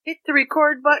hit the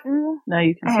record button. Now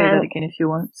you can say that again if you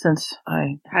want, since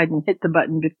I hadn't hit the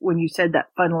button when you said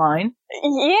that fun line.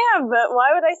 Yeah, but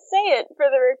why would I say it for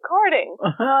the recording?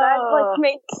 That,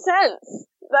 makes sense.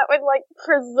 That would,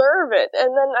 preserve it,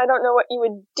 and then I don't know what you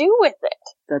would do with it.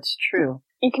 That's true.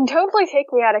 You can totally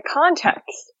take me out of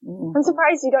context. Mm-hmm. I'm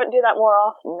surprised you don't do that more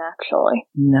often, actually.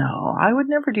 No, I would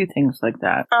never do things like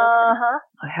that. Uh-huh.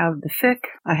 I have the fic.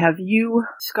 I have you.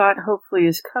 Scott hopefully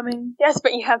is coming. Yes,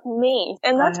 but you have me,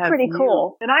 and that's pretty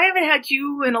cool. And I haven't had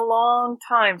you in a long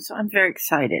time, so I'm very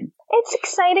excited. It's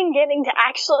exciting getting to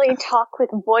actually talk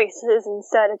with voices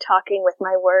instead of talking with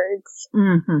my words.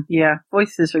 Mm-hmm. Yeah,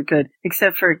 voices are good,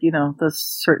 except for, those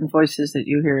certain voices that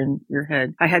you hear in your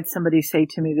head. I had somebody say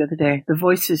to me the other day, the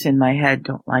voices in my head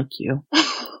don't like you.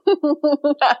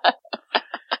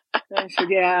 I said,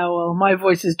 yeah, well, my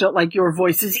voices don't like your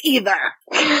voices either.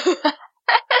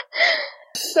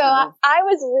 So I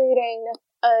was reading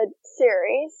a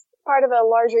series, part of a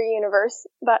larger universe,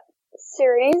 but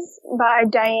series by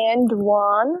Diane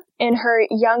Dwan in her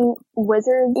Young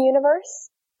Wizard universe.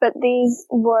 But these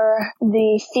were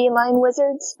the Feline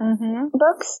Wizards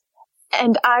books.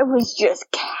 And I was just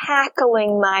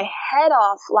cackling my head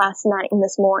off last night and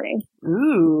this morning.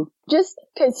 Ooh. Just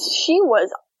because she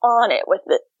was on it with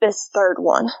this third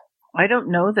one. I don't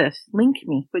know this. Link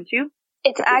me, would you?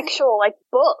 It's actual,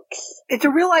 books. It's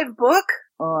a real life book?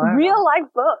 Oh, real life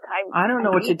book. I don't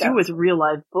know what to do with real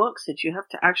life books that you have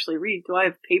to actually read. Do I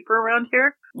have paper around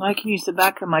here? I can use the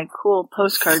back of my cool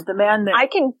postcard. The man that... I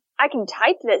can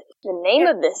type the name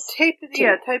of this. Type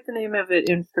the name of it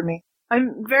in for me.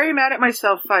 I'm very mad at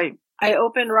myself. I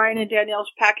opened Ryan and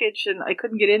Danielle's package and I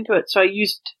couldn't get into it, so I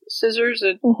used scissors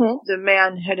and the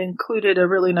man had included a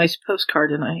really nice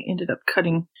postcard and I ended up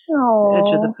cutting the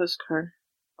edge of the postcard.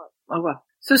 Oh well.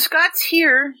 So Scott's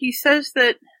here. He says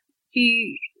that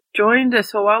he joined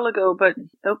us a while ago, but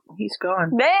he's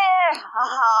gone. There!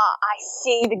 Haha, I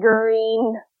see the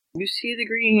green. You see the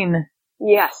green.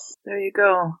 Yes. There you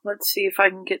go. Let's see if I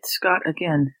can get Scott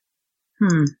again.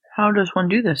 How does one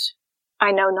do this?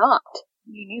 I know not.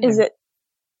 Me neither. Is it?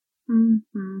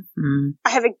 I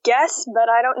have a guess, but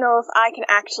I don't know if I can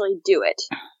actually do it.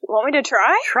 You want me to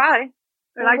try? Try.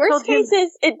 And the worst case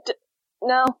is it.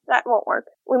 No, that won't work.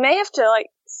 We may have to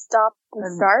stop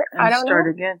and start. I don't know. Start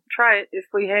again. Try it. If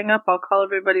we hang up, I'll call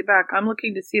everybody back. I'm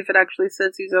looking to see if it actually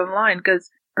says he's online because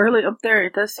early up there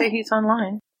it does say he's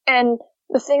online. And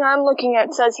the thing I'm looking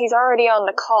at says he's already on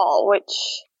the call, which...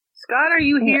 Scott, are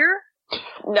you here?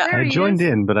 No. I joined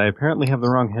in, but I apparently have the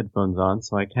wrong headphones on,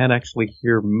 so I can't actually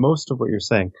hear most of what you're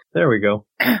saying. There we go.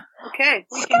 Okay,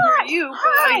 we Scott, can hear you, but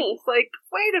hi! it's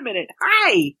wait a minute.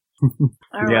 Hi!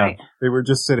 All right. They were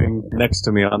just sitting next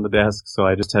to me on the desk, so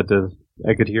I just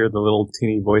I could hear the little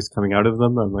teeny voice coming out of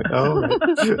them. I'm like, oh.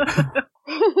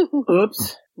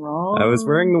 Oops. Wrong. I was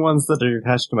wearing the ones that are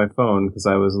attached to my phone because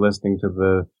I was listening to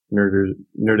the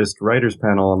Nerdist Writers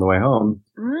panel on the way home.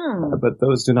 But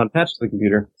those do not attach to the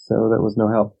computer, so that was no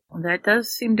help. That does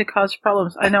seem to cause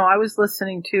problems. I know, I was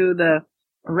listening to the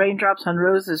Raindrops on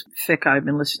Roses fic I've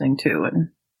been listening to, and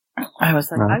I was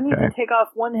like, I need to take off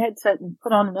one headset and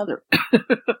put on another.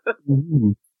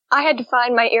 I had to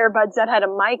find my earbuds that had a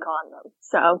mic on them,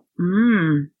 so.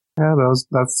 Yeah,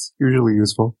 that's usually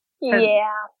useful.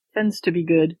 Yeah. Tends to be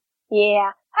good.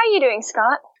 Yeah. How are you doing,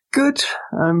 Scott? Good.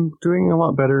 I'm doing a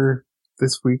lot better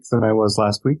this week than I was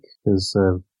last week, because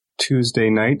Tuesday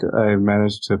night I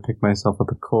managed to pick myself up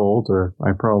a cold, or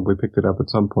I probably picked it up at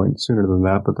some point sooner than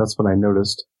that, but that's when I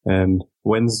noticed. And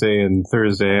Wednesday and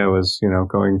Thursday I was,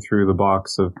 going through the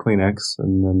box of Kleenex,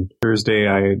 and then Thursday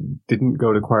I didn't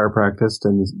go to choir practice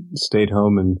and stayed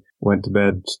home and went to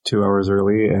bed 2 hours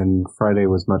early, and Friday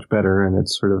was much better, and it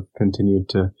sort of continued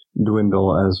to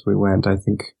dwindle as we went. I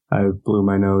think I blew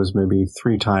my nose maybe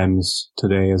 3 times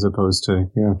today as opposed to,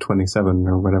 27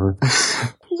 or whatever.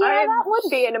 Yeah, that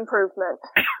would be an improvement.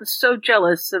 I'm so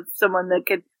jealous of someone that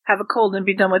could have a cold and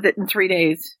be done with it in 3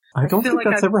 days. I don't think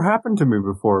that's ever happened to me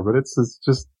before, but it's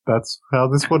just, that's how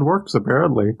this one works,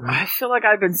 apparently. I feel like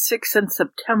I've been sick since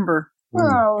September.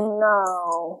 Oh,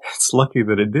 no. It's lucky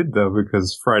that it did, though,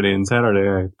 because Friday and Saturday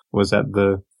I was at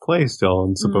the play still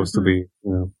and supposed to be,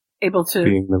 able to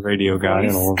being the radio guy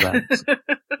and all of that.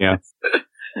 Yeah.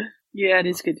 Yeah, it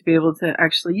is good to be able to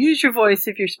actually use your voice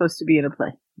if you're supposed to be in a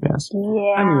play. Yes.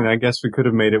 Yeah. I mean, I guess we could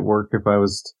have made it work if I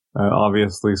was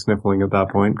obviously sniffling at that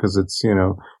point, because it's,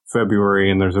 February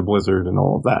and there's a blizzard and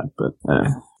all of that,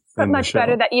 but much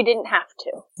better that you didn't have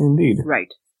to. Indeed.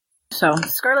 Right. So,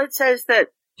 Scarlett says that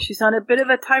she's on a bit of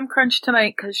a time crunch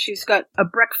tonight because she's got a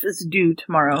breakfast due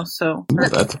tomorrow, so...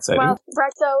 That's exciting. Well,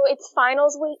 so it's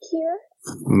finals week here,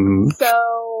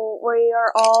 So we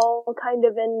are all kind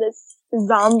of in this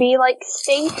zombie-like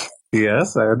state.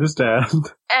 Yes, I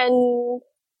understand. And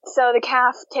so the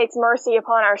CAF takes mercy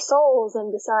upon our souls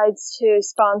and decides to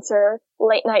sponsor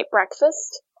late night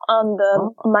breakfast on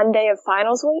the Monday of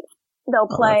finals week. They'll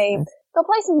play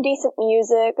some decent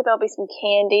music, there'll be some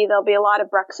candy, there'll be a lot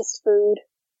of breakfast food.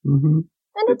 And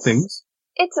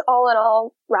it's all in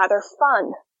all rather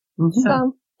fun.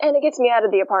 So, and it gets me out of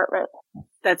the apartment.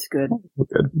 That's good.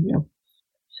 Good, yeah.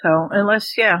 So,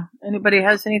 unless, anybody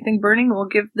has anything burning, we'll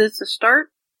give this a start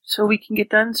so we can get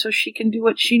done so she can do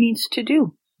what she needs to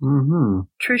do.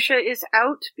 Trisha is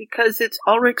out because it's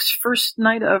Ulrich's first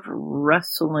night of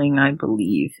wrestling, I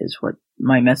believe, is what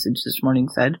my message this morning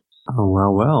said. Oh,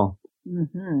 well.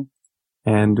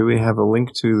 And do we have a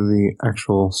link to the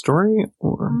actual story?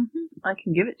 Or? I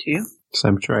can give it to you. So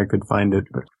I'm sure I could find it,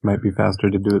 but it might be faster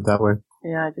to do it that way.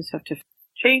 Yeah, I just have to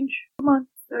change. Come on.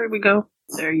 There we go.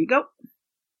 There you go.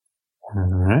 All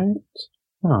right.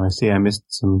 Oh, I see. I missed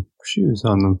some shoes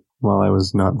on them while I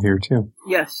was not here, too.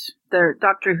 Yes. They're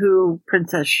Doctor Who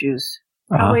princess shoes.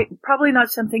 Probably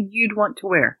not something you'd want to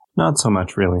wear. Not so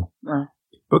much, really.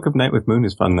 Book of Night with Moon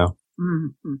is fun, though.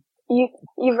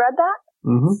 You've read that?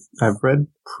 I've read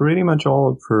pretty much all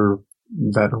of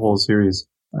that whole series.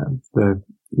 The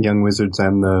Young Wizards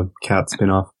and the Cat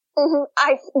spin-off.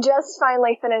 I just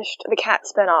finally finished the Cat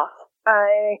spin-off.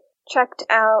 I checked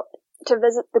out To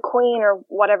Visit the Queen, or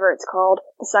whatever it's called,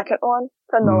 the second one,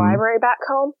 from the library back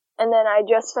home. And then I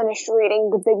just finished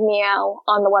reading The Big Meow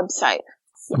on the website.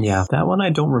 Yeah, that one I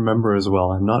don't remember as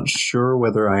well. I'm not sure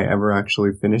whether I ever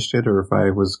actually finished it or if I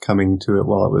was coming to it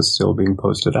while it was still being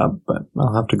posted up, but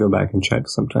I'll have to go back and check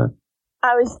sometime.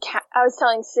 I was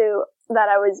telling Sue that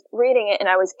I was reading it and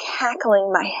I was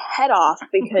cackling my head off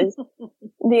because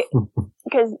the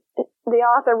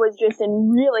author was just in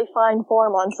really fine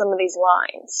form on some of these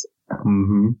lines.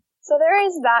 So there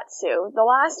is that, Sue. The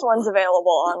last one's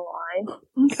available online.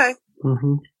 Okay.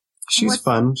 She's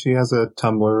fun. She has a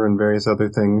Tumblr and various other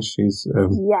things. She's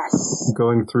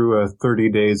going through 30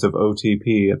 days of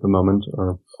OTP at the moment.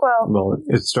 Well,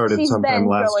 it started sometime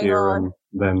last year, and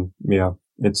then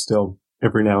it's still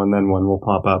every now and then one will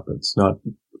pop up. It's not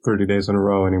 30 days in a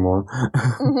row anymore.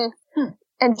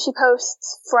 And she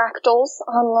posts fractals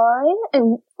online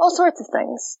and all sorts of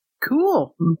things.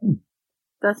 Cool.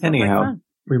 That's anyhow.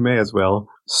 We may as well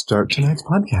start tonight's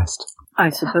podcast. I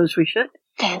suppose we should.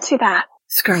 Fancy that.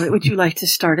 Scarlett, would you like to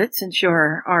start it since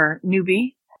you're our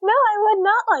newbie? No, I would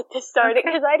not like to start it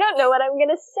because I don't know what I'm going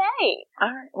to say. All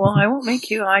right. Well, I won't make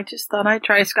you. I just thought I'd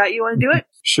try. Scott, you want to do it?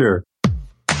 Sure.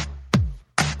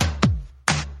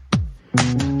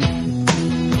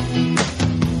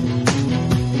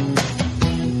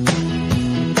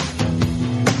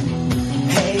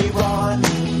 Hey, Ron.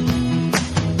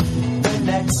 The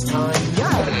next time,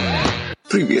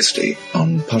 Previously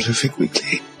on Potterfic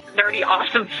Weekly. Nerdy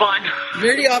awesome fun.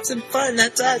 Nerdy awesome fun,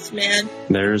 that's us, man.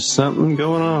 There's something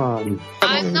going on.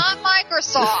 I'm not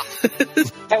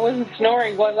Microsoft. I wasn't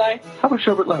snoring, was I? How about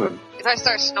Sherbet Lemon? If I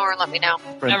start snoring, let me know.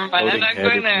 Never mind, I'm not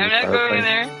going there. I'm not going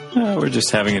there. We're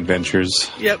just having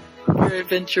adventures. Yep, we're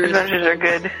adventurous. Adventures are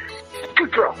good.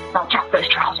 Good girl. Now drop those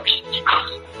trousers.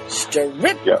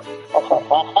 Strip. Yeah.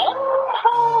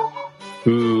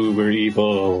 Ooh, we're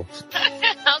evil.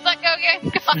 How's that go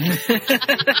again?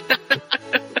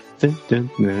 Dun, dun,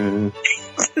 dun.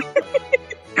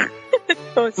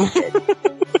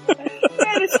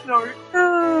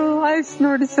 I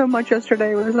snorted so much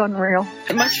yesterday, it was unreal.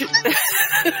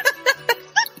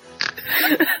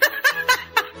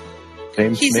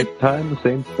 Same Snape time,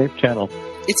 same Snape channel.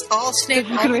 It's all Snape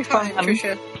all the time,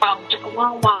 Trisha.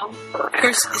 Of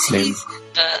course, he's...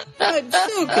 I'm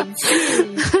so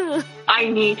confused. I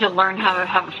need to learn how to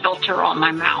have a filter on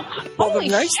my mouth. Holy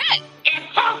shit!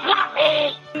 It's so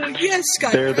fluffy! Yes,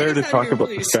 Scott. They're there to talk about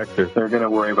the Spectre. They're going to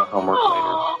worry about homework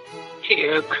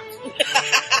later. Puke.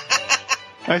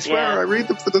 I swear, I read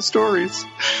them for the stories.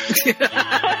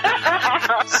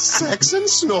 Sex and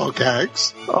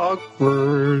snorkax.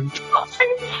 Awkward. I'm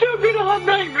so gonna have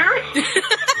nightmares.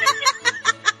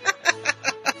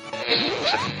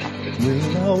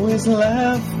 We'll always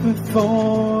laugh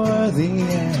before the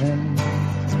end.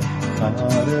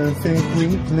 Potterfic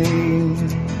Weekly,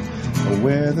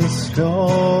 where the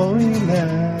story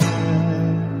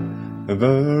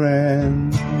never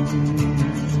ends.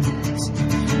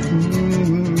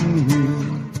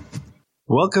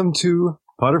 Welcome to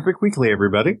Potterfic Weekly,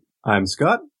 everybody. I'm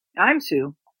Scott. I'm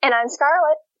Sue. And I'm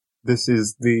Scarlett. This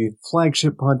is the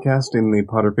flagship podcast in the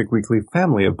Potterpick Weekly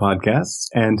family of podcasts,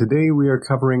 and today we are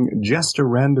covering Just a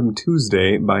Random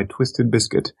Tuesday by Twisted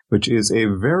Biscuit, which is a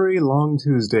very long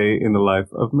Tuesday in the life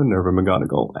of Minerva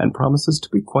McGonagall, and promises to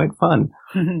be quite fun.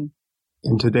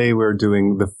 And today we're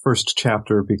doing the first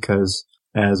chapter because,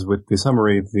 as with the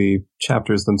summary, the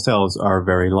chapters themselves are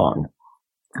very long.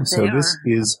 So this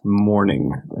is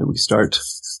Morning, and we start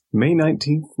May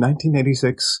 19th,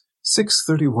 1986,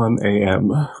 6:31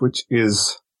 a.m., which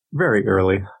is very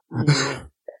early.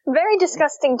 Very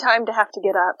disgusting time to have to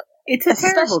get up. It's a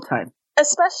terrible time.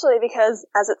 Especially because,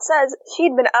 as it says,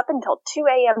 she'd been up until 2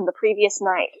 a.m. the previous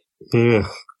night.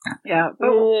 Yeah, but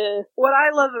what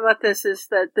I love about this is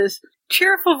that this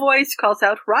cheerful voice calls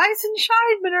out, "Rise and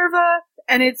shine, Minerva!"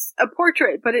 And it's a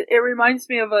portrait, but it reminds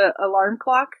me of an alarm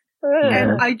clock.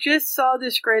 And I just saw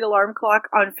this great alarm clock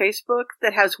on Facebook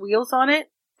that has wheels on it.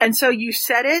 And so you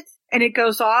set it, and it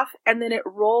goes off, and then it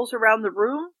rolls around the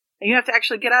room, and you have to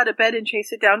actually get out of bed and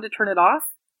chase it down to turn it off.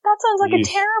 That sounds like a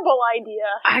terrible idea.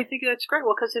 I think that's great.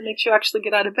 Well, because it makes you actually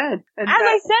get out of bed. And as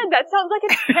I said, that sounds like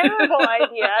a terrible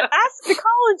idea. Ask the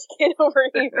college kid over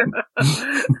here.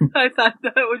 I thought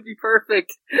that would be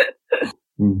perfect.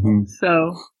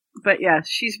 So, but yeah,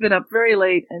 she's been up very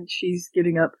late, and she's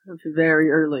getting up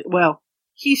very early. Well,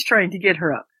 he's trying to get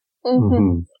her up.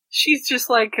 She's just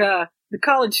like the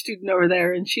college student over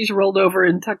there, and she's rolled over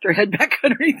and tucked her head back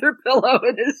underneath her pillow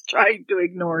and is trying to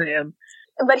ignore him.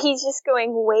 But he's just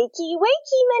going, wakey,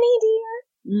 wakey, Minnie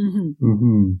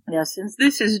dear. Yes, and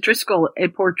this is Driscoll, a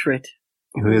portrait.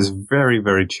 Who is very,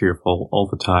 very cheerful all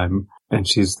the time. And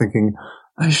she's thinking,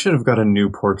 I should have got a new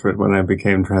portrait when I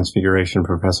became Transfiguration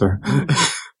Professor. I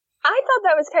thought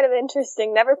that was kind of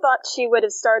interesting. Never thought she would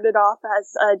have started off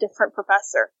as a different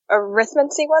professor.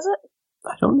 Arithmancy, was it?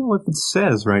 I don't know if it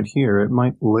says right here. It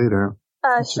might later.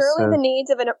 Surely the needs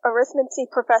of an arithmancy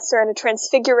professor and a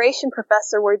transfiguration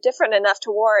professor were different enough to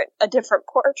warrant a different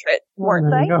portrait, weren't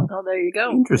they? Oh, there you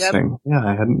go. Interesting. Yep. Yeah,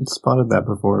 I hadn't spotted that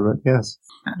before, but yes.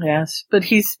 Yes, but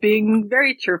he's being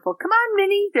very cheerful. Come on,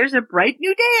 Minnie, there's a bright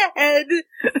new day ahead.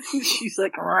 She's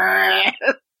like,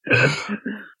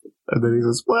 And then he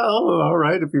says, well, all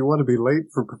right, if you want to be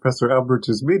late for Professor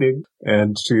Albridge's meeting.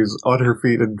 And she's on her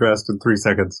feet and dressed in 3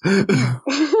 seconds.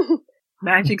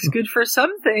 Magic's good for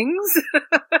some things.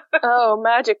 Oh,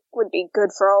 magic would be good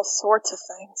for all sorts of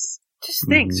things. Just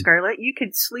think, Scarlett, you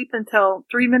could sleep until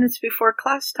 3 minutes before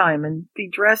class time and be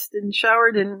dressed and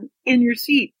showered and in your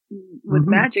seat. With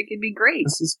magic, it'd be great.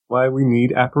 This is why we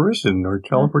need apparition or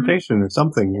teleportation or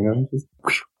something, you know?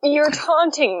 You're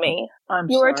taunting me.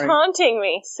 You are taunting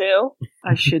me, Sue.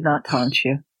 I should not taunt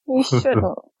you. You shouldn't.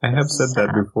 I have said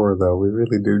that before, though. We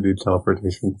really do need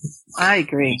teleportation. I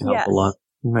agree. It helps a lot.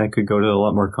 I could go to a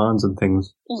lot more cons and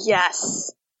things.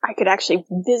 Yes. I could actually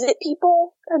visit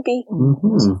people. That'd be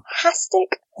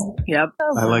fantastic. Yep.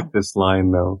 Oh, I like this line,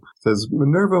 though. It says,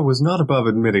 Minerva was not above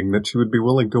admitting that she would be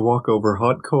willing to walk over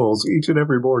hot coals each and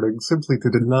every morning simply to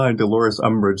deny Dolores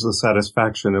Umbridge the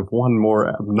satisfaction of one more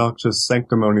obnoxious,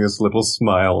 sanctimonious little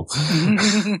smile.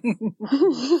 I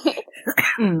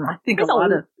think a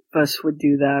lot of us would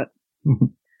do that.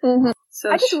 So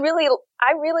I really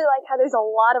like how there's a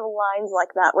lot of lines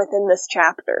like that within this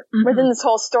chapter, within this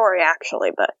whole story,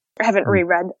 actually, but I haven't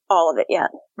reread all of it yet.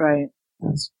 Right.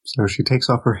 Yes. So she takes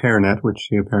off her hairnet, which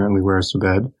she apparently wears to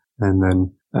bed, and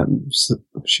then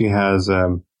she has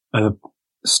a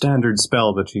standard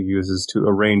spell that she uses to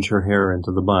arrange her hair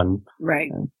into the bun.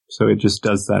 Right. So it just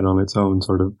does that on its own,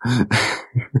 sort of.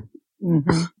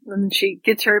 And she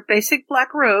gets her basic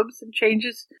black robes and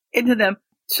changes into them.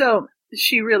 So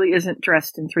she really isn't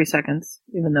dressed in 3 seconds,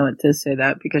 even though it does say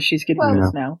that, because she's getting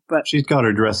dressed now. But she's got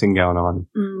her dressing gown on.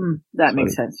 That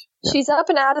makes sense. Yeah. She's up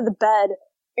and out of the bed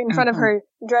in front of her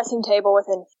dressing table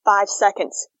within 5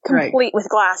 seconds, complete with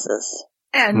glasses.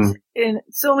 And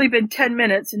it's only been 10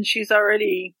 minutes, and she's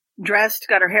already dressed,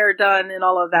 got her hair done, and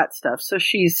all of that stuff. So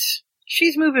she's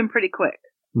moving pretty quick.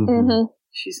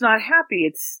 She's not happy.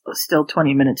 It's still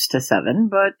 20 minutes to 7,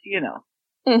 but, you know.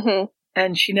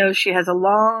 And she knows she has a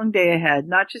long day ahead,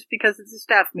 not just because it's a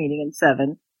staff meeting at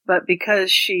 7, but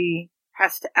because she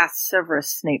has to ask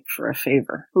Severus Snape for a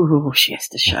favor. Ooh, she has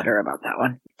to shudder about that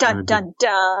one. Dun, dun,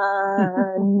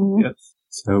 dun. Yes.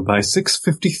 So by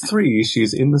 6:53,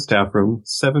 she's in the staff room,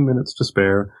 7 minutes to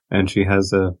spare, and she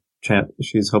has a chat.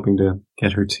 She's hoping to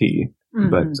get her tea,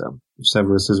 but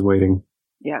Severus is waiting.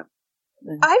 Yeah.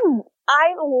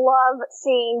 I love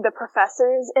seeing the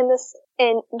professors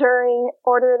during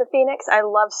Order of the Phoenix. I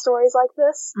love stories like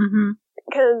this.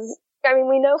 Because, I mean,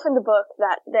 we know from the book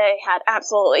that they had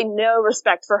absolutely no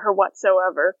respect for her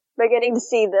whatsoever. But getting to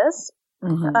see this,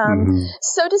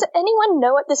 So does anyone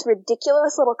know what this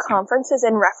ridiculous little conference is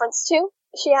in reference to?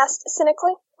 She asked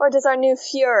cynically. Or does our new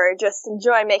Fuhrer just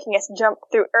enjoy making us jump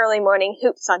through early morning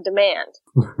hoops on demand?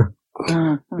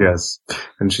 Yes,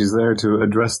 and she's there to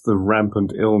address the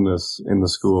rampant illness in the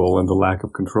school and the lack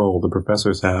of control the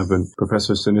professors have, and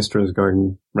Professor Sinistra is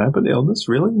going, rampant illness?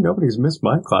 Really? Nobody's missed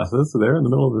my classes. They're in the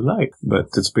middle of the night. But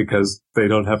it's because they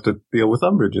don't have to deal with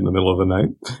Umbridge in the middle of the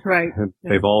night. Right. And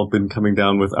they've all been coming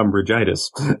down with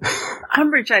Umbridgeitis.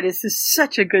 Umbridgeitis is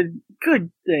such a good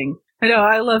thing. I know,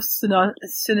 I love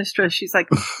Sinistra. She's like,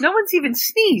 no one's even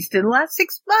sneezed in the last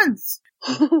 6 months.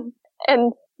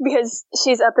 And because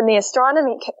she's up in the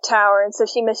astronomy tower, and so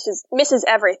she misses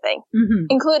everything,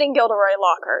 including Gilderoy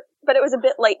Lockhart. But it was a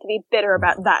bit late to be bitter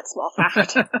about that small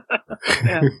fact.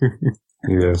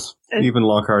 Yes. Even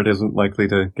Lockhart isn't likely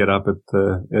to get up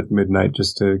at midnight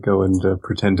just to go and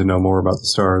pretend to know more about the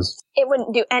stars. It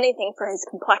wouldn't do anything for his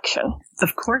complexion.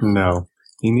 Of course. No.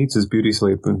 He needs his beauty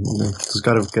sleep, and he's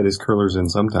got to get his curlers in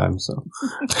sometime, so.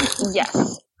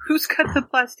 Yes. Who's cut the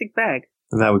plastic bag?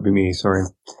 That would be me, sorry.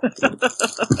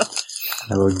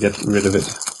 I will get rid of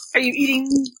it. Are you eating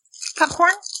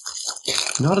popcorn?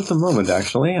 Not at the moment,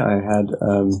 actually. I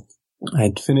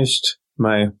had finished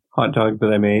my hot dog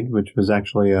that I made, which was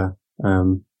actually a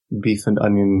beef and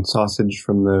onion sausage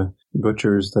from the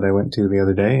butcher's that I went to the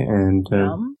other day, and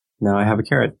now I have a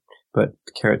carrot. But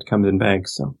the carrot comes in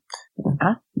bags, so.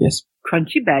 Yes.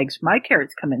 Crunchy bags. My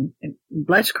carrots come in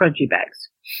less crunchy bags.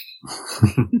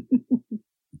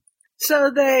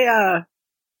 So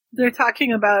they're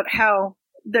talking about how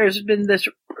there's been this,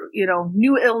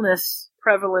 new illness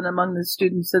prevalent among the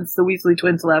students since the Weasley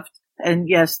twins left. And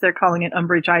yes, they're calling it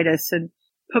Umbridgeitis. And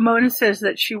Pomona says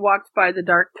that she walked by the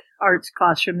dark arts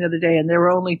classroom the other day and there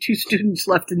were only 2 students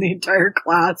left in the entire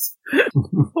class.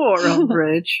 Poor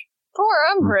Umbridge. Poor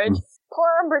Umbridge. Poor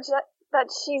Umbridge that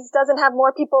she doesn't have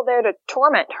more people there to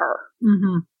torment her.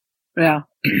 Yeah.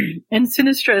 And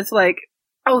Sinistra is like,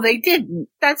 oh, they didn't.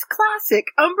 That's classic.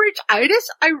 Umbridgeitis?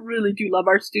 I really do love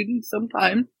our students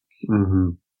sometimes.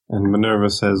 And Minerva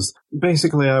says,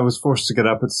 basically I was forced to get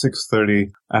up at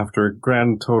 6:30 after a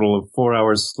grand total of 4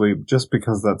 hours sleep just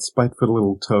because that spiteful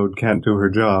little toad can't do her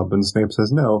job. And Snape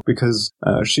says no, because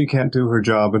she can't do her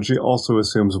job and she also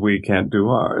assumes we can't do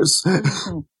ours.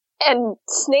 And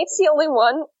Snape's the only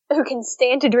one who can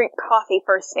stand to drink coffee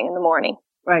first thing in the morning.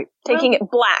 Right. Taking it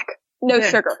black. No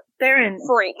sugar. They're in.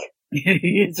 Freak.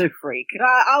 He's a freak.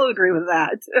 I'll agree with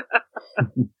that.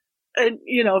 And,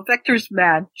 Vector's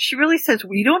mad. She really says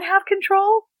we don't have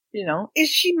control? Is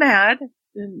she mad?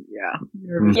 And, yeah.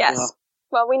 Yes.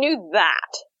 Well, we knew that.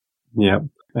 Yep.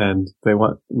 And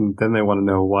then they want to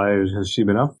know why has she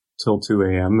been up till 2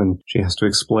 a.m. and she has to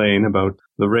explain about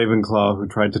the Ravenclaw who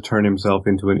tried to turn himself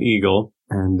into an eagle,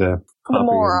 and the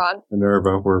moron. And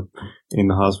Minerva were in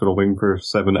the hospital wing for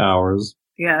 7 hours.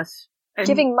 Yes. And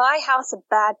giving my house a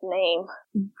bad name.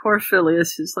 Poor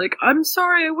Phileas is like, I'm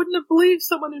sorry, I wouldn't have believed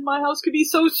someone in my house could be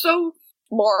so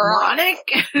moronic.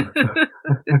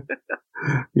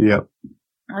 Yep.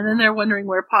 And then they're wondering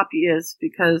where Poppy is,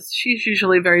 because she's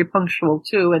usually very punctual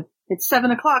too, and it's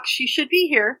 7:00, she should be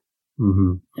here.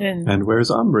 And where's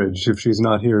Umbridge? If she's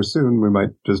not here soon, we might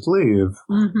just leave.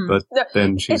 But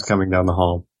then she's coming down the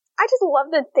hall. I just love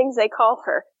the things they call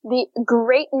her. The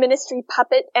great ministry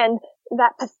puppet and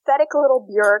that pathetic little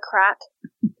bureaucrat.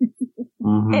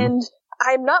 And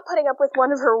I'm not putting up with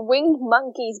one of her winged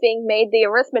monkeys being made the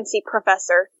arithmancy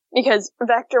professor because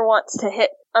Vector wants to hit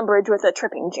Umbridge with a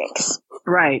tripping jinx.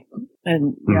 Right.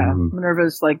 And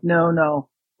Minerva's like, no,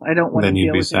 I don't want to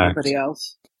deal with anybody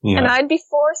else. Yeah. And I'd be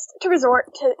forced to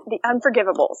resort to the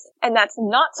unforgivables. And that's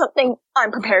not something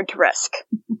I'm prepared to risk.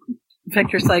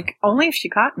 Vector's like, only if she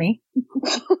caught me.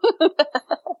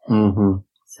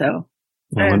 So.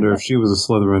 I wonder if she was a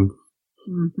Slytherin.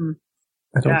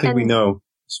 I don't think we know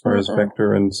as far as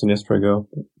Vector and Sinistra go.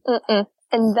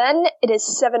 And then it is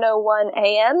 7:01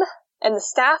 a.m. and the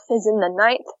staff is in the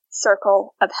 9th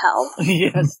circle of hell.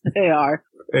 Yes, they are.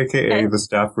 AKA the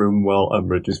staff room while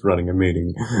Umbridge is running a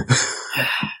meeting.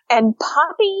 And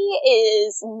Poppy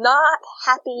is not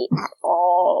happy at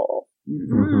all.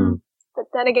 But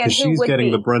then again, who she's would getting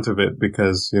be? the brunt of it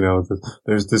because,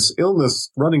 there's this illness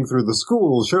running through the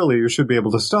school. Surely you should be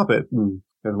able to stop it. And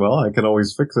well, I can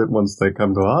always fix it once they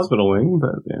come to the hospital wing,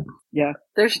 but yeah. Yeah.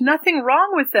 There's nothing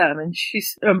wrong with them. And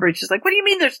Umbridge is like, what do you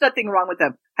mean there's nothing wrong with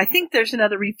them? I think there's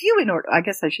another review in order. I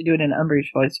guess I should do it in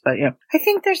Umbridge voice, but yeah. I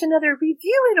think there's another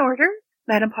review in order.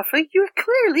 Madam Puffley, you're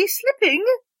clearly slipping.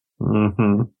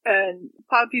 And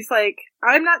Poppy's like,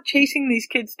 I'm not chasing these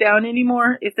kids down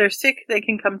anymore. If they're sick, they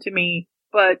can come to me.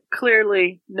 But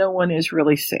clearly, no one is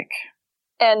really sick.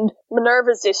 And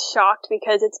Minerva's just shocked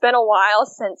because it's been a while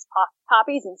since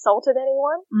Poppy's insulted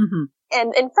anyone. Mm-hmm.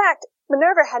 And in fact,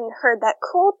 Minerva hadn't heard that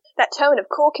tone of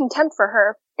cool contempt for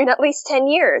her in at least 10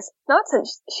 years. Not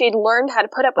since she'd learned how to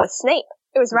put up with Snape.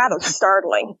 It was rather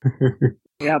startling.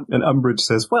 Yeah. And Umbridge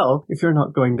says, well, if you're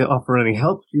not going to offer any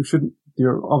help,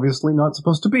 you're obviously not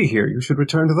supposed to be here. You should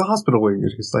return to the hospital wing.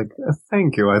 And she's like,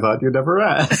 thank you. I thought you'd never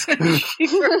ask. She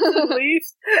turns and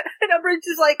leaves. And Umbridge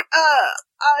is like,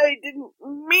 I didn't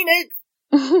mean it.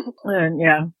 And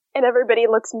yeah. And everybody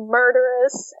looks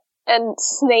murderous. And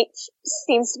Snape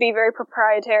seems to be very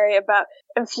proprietary about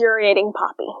infuriating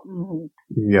Poppy. Mm-hmm.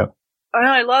 Yep. And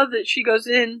I love that she goes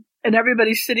in and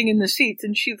everybody's sitting in the seats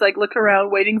and she's like, look around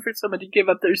waiting for someone to give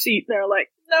up their seat. And they're like,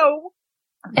 no.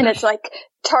 And it's like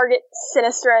Target,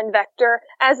 Sinistra, and Vector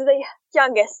as the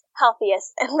youngest,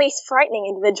 healthiest, and least frightening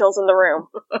individuals in the room.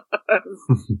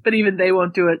 But even they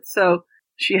won't do it, so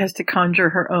she has to conjure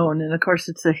her own, and of course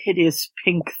it's a hideous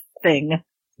pink thing.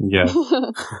 Yeah.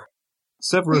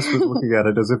 Severus was looking at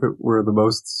it as if it were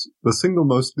the single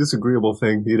most disagreeable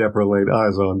thing he'd ever laid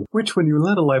eyes on, which when you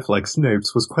led a life like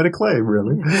Snape's was quite a claim,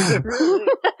 really. Really?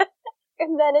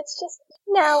 And then it's just,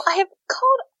 now, I have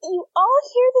called you all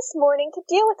here this morning to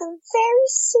deal with a very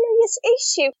serious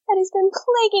issue that has been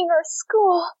plaguing our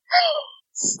school.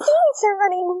 Students are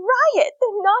running riot.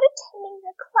 They're not attending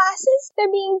their classes.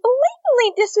 They're being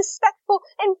blatantly disrespectful.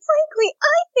 And frankly,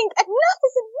 I think enough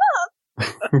is enough.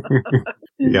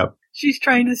 Yep. She's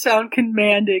trying to sound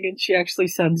commanding, and she actually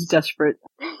sounds desperate.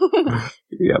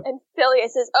 Yep. And Philia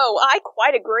says, oh, I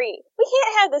quite agree. We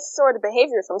can't have this sort of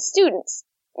behavior from students.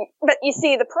 But you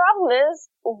see, the problem is,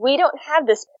 we don't have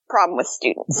this problem with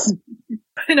students.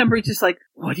 And Umbridge is like,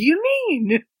 what do you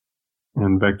mean?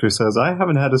 And Vector says, I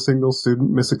haven't had a single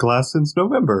student miss a class since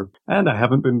November, and I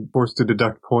haven't been forced to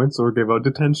deduct points or give out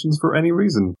detentions for any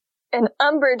reason. And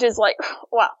Umbridge is like,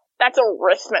 well, that's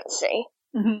arithmancy.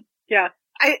 Mm-hmm. Yeah.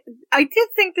 I did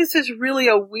think this is really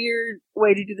a weird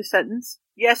way to do the sentence.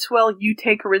 Yes, well, you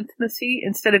take arithmancy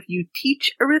instead of you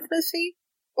teach arithmancy.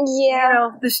 Yeah. You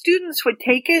know, the students would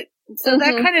take it, so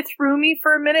that kind of threw me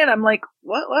for a minute. I'm like,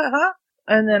 what, huh?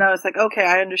 And then I was like, okay,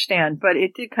 I understand. But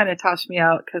it did kind of toss me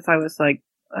out, because I was like,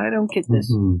 I don't get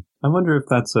this. Mm-hmm. I wonder if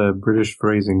that's a British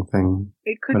phrasing thing.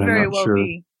 It could very well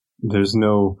be. There's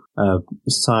no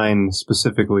sign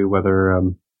specifically whether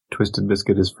Twisted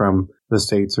Biscuit is from the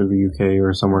States or the UK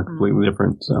or somewhere completely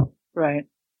different. So Right.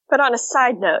 But on a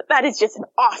side note, that is just an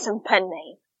awesome pen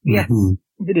name. Yes,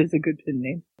 it is a good pen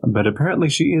name. But apparently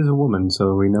she is a woman,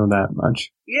 so we know that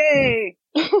much. Yay!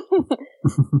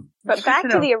 But back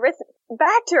to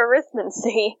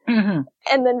arithmancy. Mm-hmm.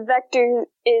 And then Vector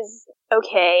is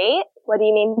okay. What do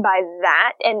you mean by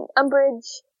that? And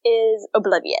Umbridge is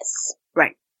oblivious.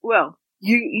 Right. Well,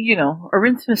 you know,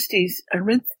 arithmancy. I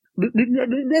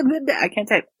can't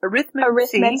type.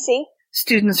 Arithmancy.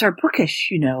 Students are bookish,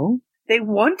 you know. They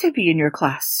want to be in your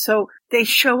class, so they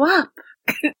show up.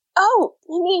 Oh,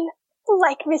 you mean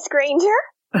like Miss Granger?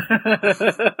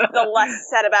 The less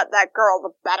said about that girl,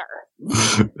 the better.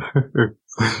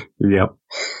 Yep.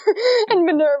 And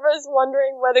Minerva's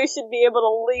wondering whether she'd be able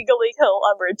to legally kill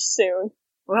Umbridge soon.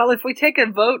 Well, if we take a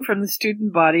vote from the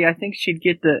student body, I think she'd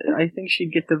get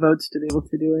the votes to be able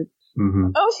to do it. Mm-hmm.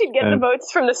 Oh, she'd get the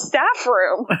votes from the staff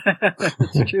room.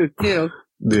 That's true, too.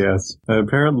 Yes.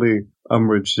 Apparently,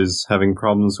 Umbridge is having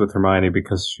problems with Hermione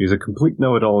because she's a complete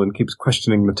know-it-all and keeps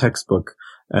questioning the textbook.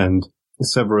 And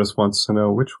Severus wants to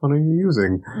know, which one are you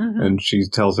using? Mm-hmm. And she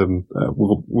tells him,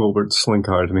 Wilbert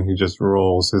Slinkard, and he just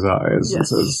rolls his eyes and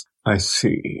says, I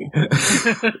see.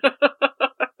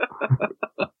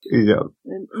 Yep.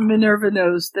 Minerva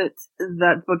knows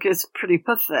that book is pretty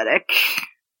pathetic.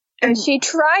 And she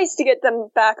tries to get them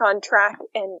back on track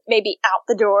and maybe out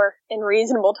the door in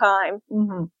reasonable time.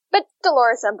 Mm-hmm. But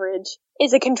Dolores Umbridge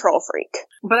is a control freak.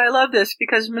 But I love this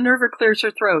because Minerva clears her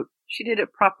throat. She did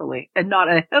it properly and not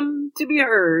a hem to be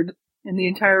heard. And the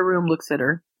entire room looks at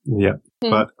her. Yeah.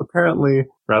 But apparently,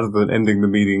 rather than ending the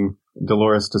meeting,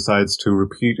 Dolores decides to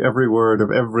repeat every word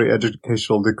of every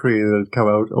educational decree that had come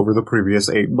out over the previous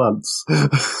 8 months.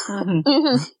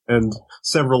 And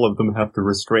several of them have to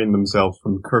restrain themselves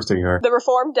from cursing her. The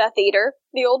Reformed Death Eater,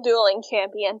 the old dueling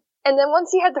champion. And then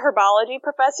once you had the herbology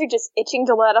professor just itching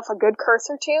to let off a good curse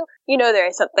or two, you know there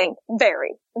is something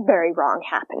very, very wrong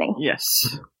happening.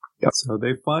 Yes. Yep. So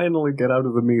they finally get out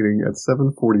of the meeting at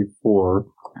 7:44.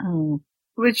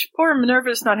 Which poor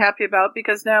Minerva's not happy about,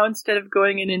 because now instead of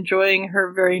going and enjoying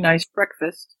her very nice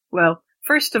breakfast, well,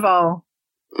 first of all,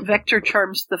 Vector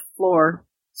charms the floor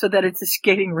so that it's a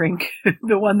skating rink,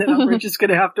 the one that Umbridge is going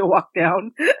to have to walk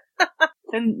down.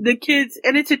 And the kids,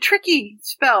 and it's a tricky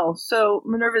spell, so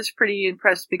Minerva's pretty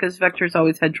impressed because Vector's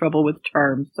always had trouble with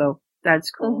charms, so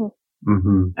that's cool.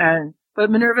 But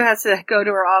Minerva has to go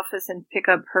to her office and pick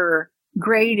up her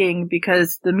grading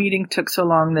because the meeting took so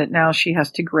long that now she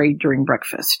has to grade during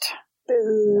breakfast.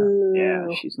 Yeah,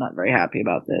 she's not very happy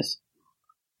about this.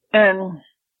 And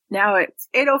now it's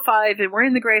 8:05 and we're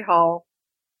in the Great Hall.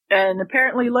 And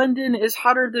apparently London is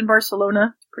hotter than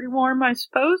Barcelona. Pretty warm, I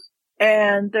suppose.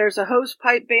 And there's a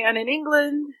hosepipe ban in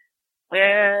England.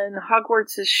 And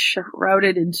Hogwarts is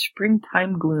shrouded in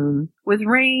springtime gloom with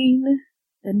rain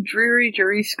and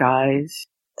dreary skies.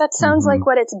 That sounds like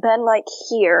what it's been like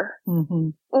here.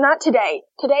 Not today.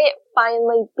 Today it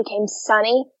finally became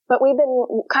sunny, but we've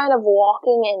been kind of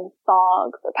walking in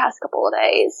fog for the past couple of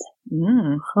days.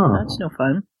 That's no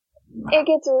fun. It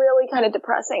gets really kind of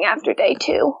depressing after day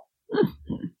 2.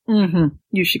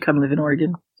 You should come live in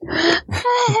Oregon.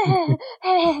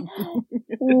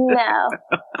 No.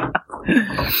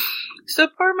 So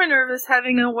poor Minerva's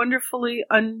having a wonderfully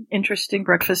uninteresting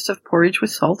breakfast of porridge with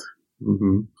salt.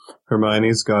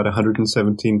 Hermione's got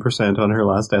 117% on her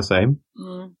last essay.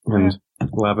 And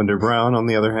Lavender Brown, on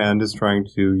the other hand, is trying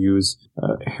to use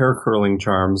hair curling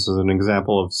charms as an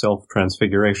example of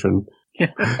self-transfiguration.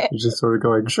 Which is sort of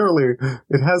going, surely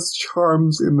it has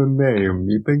charms in the name.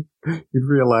 You'd think you'd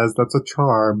realize that's a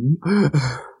charm.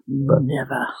 But,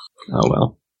 never. Oh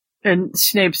well. And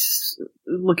Snape's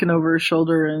looking over his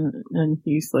shoulder and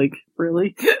he's like,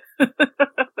 really?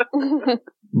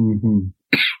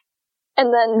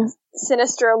 And then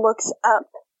Sinistra looks up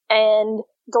and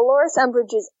Dolores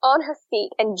Umbridge is on her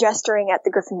feet and gesturing at the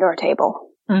Gryffindor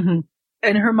table. And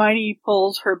Hermione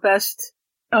pulls her best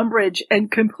Umbridge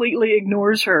and completely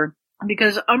ignores her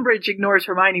because Umbridge ignores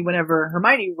Hermione whenever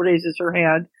Hermione raises her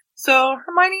hand. So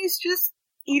Hermione's just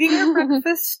eating her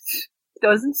breakfast,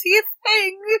 doesn't see a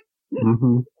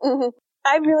thing.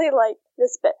 I really like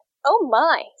this bit. Oh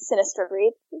my, Sinistra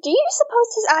breathed. Do you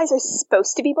suppose his eyes are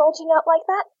supposed to be bulging out like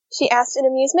that? She asked in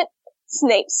amusement.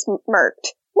 Snape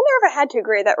smirked. Minerva had to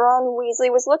agree that Ron Weasley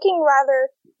was looking rather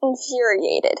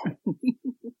infuriated.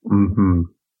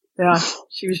 Yeah,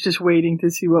 she was just waiting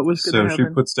to see what was going to happen. So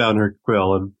she puts down her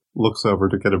quill and looks over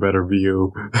to get a better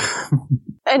view.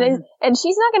 And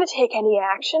she's not going to take any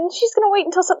action. She's going to wait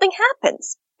until something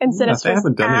happens. And Sinistra they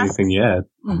haven't done anything yet.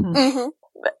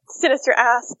 But Sinistra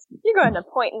asks, "You're going to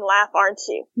point and laugh, aren't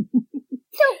you?"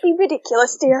 Don't be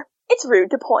ridiculous, dear. It's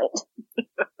rude to point.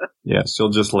 Yeah, she'll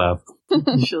just laugh.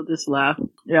 She'll just laugh.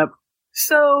 Yep.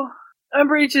 So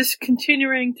Umbridge is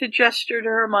continuing to gesture to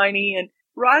Hermione, and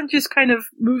Ron just kind of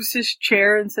moves his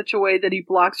chair in such a way that he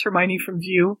blocks Hermione from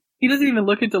view. He doesn't even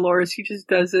look at Dolores, he just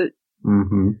does it.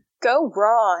 Go,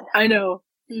 Ron. I know.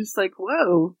 He's like,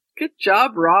 whoa, good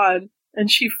job, Ron. And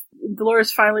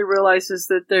Dolores finally realizes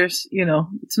that there's,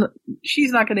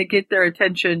 she's not going to get their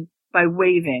attention by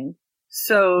waving.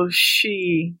 So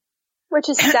she... Which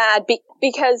is sad,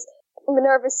 because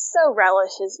Minerva so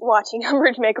relishes watching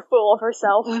Umbridge make a fool of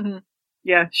herself.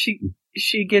 Yeah,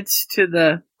 she gets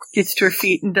to her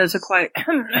feet and does a quiet,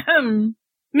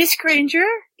 Miss Granger,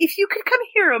 if you could come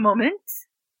here a moment.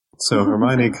 So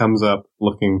Hermione comes up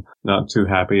looking not too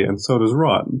happy, and so does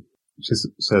Ron. She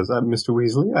says, Mr.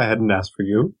 Weasley, I hadn't asked for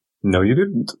you. No, you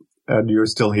didn't. And you're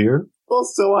still here? Well,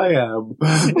 so I am.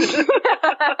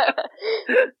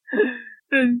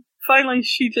 And finally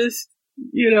she just,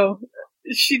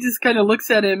 she just kind of looks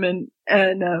at him and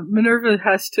Minerva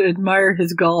has to admire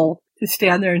his gall to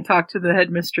stand there and talk to the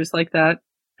headmistress like that.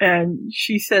 And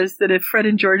she says that if Fred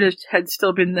and George had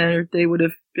still been there, they would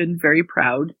have been very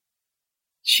proud.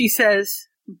 She says,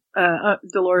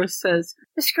 Dolores says,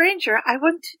 Miss Granger, I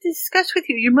want to discuss with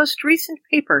you your most recent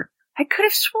paper. I could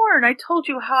have sworn I told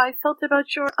you how I felt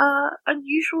about your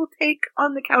unusual take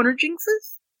on the counter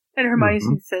jinxes. And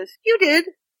Hermione says, you did.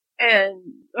 And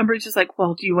Umbridge is like,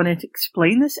 well, do you want to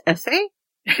explain this essay?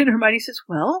 And Hermione says,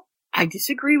 well, I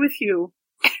disagree with you.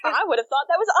 I would have thought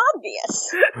that was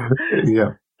obvious.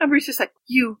 Yeah. Umbridge is like,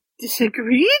 you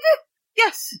disagreed?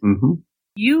 Yes.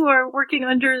 You are working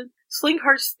under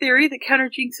Slinghardt's theory that counter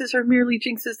jinxes are merely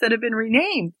jinxes that have been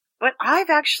renamed. But I've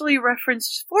actually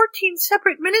referenced 14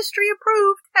 separate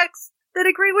ministry-approved texts that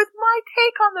agree with my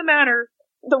take on the matter.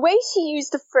 The way she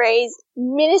used the phrase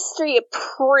ministry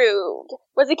approved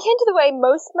was akin to the way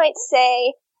most might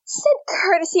say, sent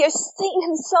courtesy of Satan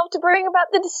himself to bring about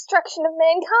the destruction of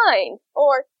mankind,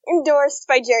 or endorsed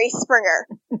by Jerry Springer.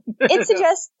 It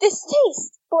suggests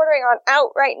distaste, bordering on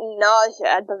outright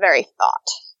nausea at the very thought.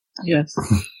 Yes.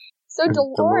 So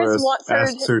Dolores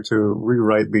asks her to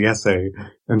rewrite the essay,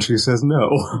 and she says no.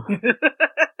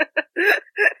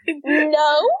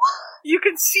 No? You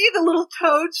can see the little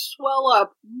toad swell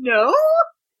up. No?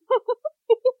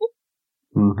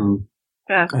 Mm-hmm.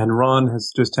 Yeah. And Ron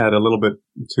has just had a little bit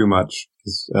too much.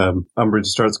 Umbridge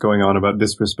starts going on about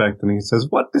disrespect, and he says,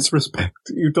 "What disrespect?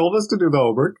 You told us to do the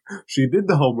homework. She did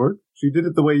the homework. She did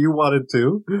it the way you wanted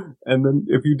to. And then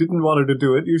if you didn't want her to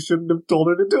do it, you shouldn't have told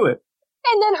her to do it."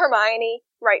 And then Hermione,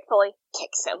 rightfully,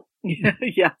 kicks him.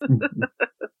 Yeah.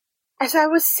 As I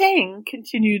was saying,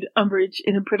 continued Umbridge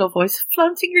in a brittle voice,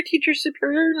 flaunting your teacher's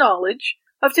superior knowledge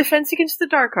of defense against the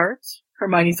dark arts.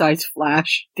 Hermione's eyes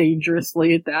flash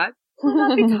dangerously at that. Will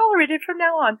not be tolerated from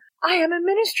now on. I am a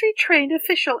ministry-trained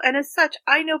official, and as such,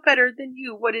 I know better than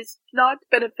you what is not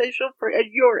beneficial for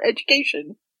your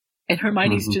education. And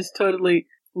Hermione's just totally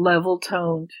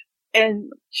level-toned.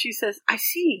 And she says, I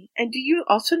see. And do you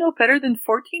also know better than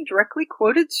 14 directly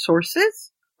quoted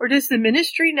sources? Or does the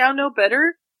ministry now know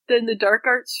better than the dark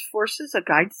arts forces a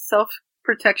guide to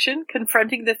self-protection,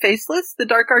 confronting the faceless, the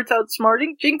dark arts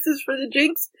outsmarting, jinxes for the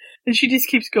jinx? And she just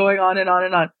keeps going on and on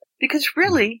and on. Because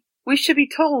really, we should be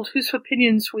told whose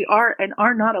opinions we are and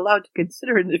are not allowed to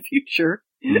consider in the future.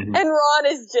 And Ron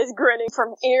is just grinning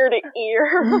from ear to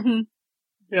ear.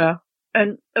 Yeah.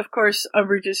 And, of course,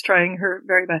 Umbridge is trying her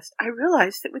very best. I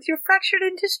realize that with your fractured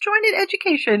and disjointed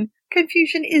education,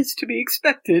 confusion is to be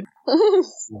expected.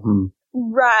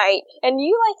 Right. And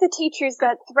you like the teachers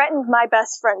that threatened my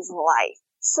best friend's life.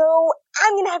 So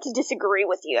I'm going to have to disagree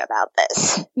with you about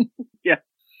this. Yeah.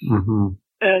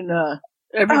 And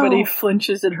everybody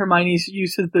flinches at Hermione's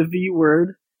use of the V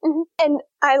word. And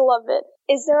I love it.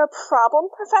 Is there a problem,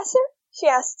 Professor? She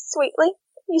asked sweetly.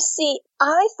 You see,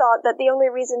 I thought that the only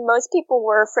reason most people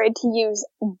were afraid to use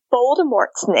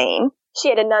Voldemort's name, she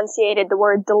had enunciated the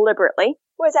word deliberately,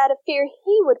 was out of fear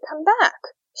he would come back.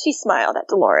 She smiled at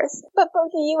Dolores. But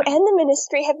both you and the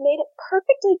ministry have made it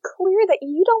perfectly clear that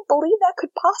you don't believe that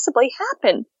could possibly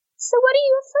happen. So what are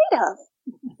you afraid of?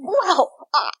 Well,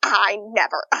 I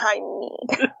mean.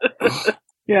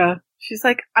 Yeah. She's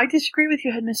like, I disagree with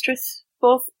you, headmistress.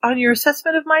 Both on your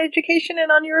assessment of my education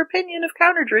and on your opinion of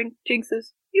counter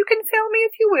jinxes. You can fail me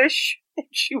if you wish. And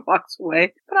she walks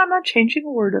away. But I'm not changing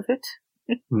a word of it.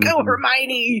 Go,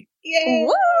 Hermione! Yay!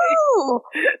 Woo!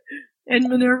 And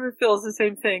Minerva feels the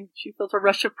same thing. She feels a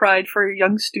rush of pride for a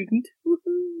young student.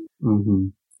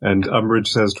 And Umbridge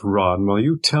says to Ron, well,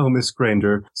 you tell Miss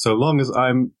Granger, so long as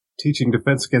I'm teaching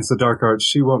defense against the dark arts,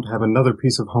 she won't have another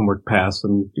piece of homework pass.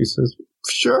 And he says,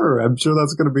 sure, I'm sure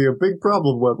that's going to be a big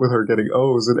problem with her getting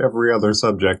O's in every other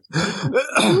subject.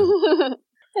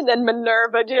 And then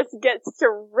Minerva just gets to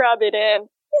rub it in.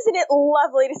 Isn't it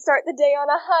lovely to start the day on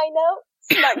a high note?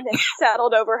 Smugness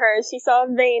settled over her as she saw a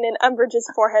vein in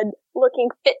Umbridge's forehead, looking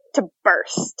fit to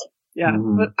burst. Yeah,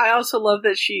 but I also love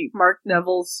that she marked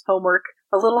Neville's homework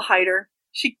a little higher.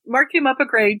 She marked him up a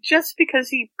grade just because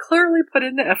he clearly put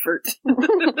in the effort.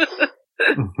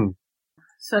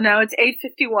 So now it's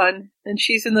 8:51, and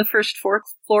she's in the first floor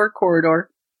corridor,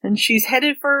 and she's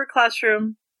headed for her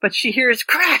classroom, but she hears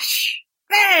crash!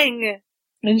 Bang!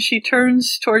 And she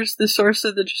turns towards the source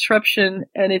of the disruption,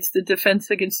 and it's the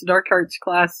Defense Against the Dark Arts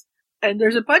class. And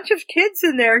there's a bunch of kids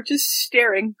in there just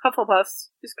staring, Hufflepuffs,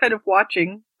 just kind of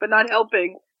watching, but not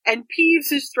helping. And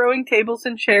Peeves is throwing tables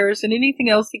and chairs and anything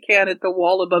else he can at the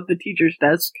wall above the teacher's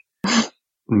desk.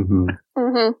 And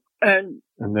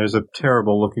there's a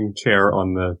terrible-looking cushion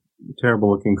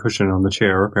on the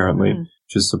chair, apparently,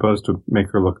 which is supposed to make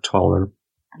her look taller.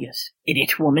 Yes,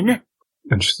 idiot woman.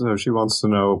 And so she wants to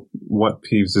know what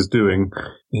Peeves is doing.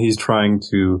 He's trying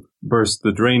to burst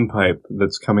the drain pipe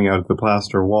that's coming out of the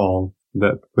plaster wall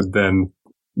that would then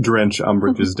drench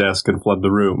Umbridge's desk and flood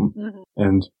the room.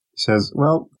 And he says,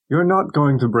 well, you're not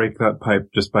going to break that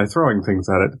pipe just by throwing things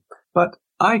at it, but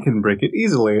I can break it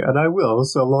easily, and I will,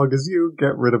 so long as you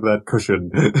get rid of that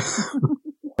cushion.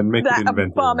 And make it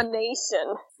inventive. That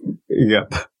abomination.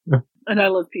 Yep. And I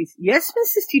love Peeves. Yes,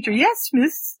 Mrs. Teacher, yes,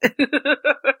 miss.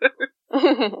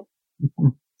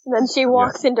 Then she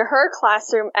walks into her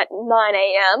classroom at 9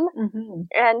 a.m.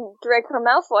 And Draco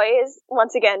Malfoy is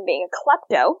once again being a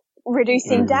klepto,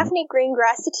 reducing Daphne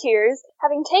Greengrass to tears,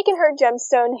 having taken her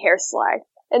gemstone hair slide.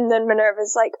 And then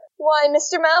Minerva's like, why,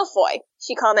 Mr. Malfoy?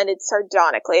 She commented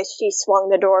sardonically as she swung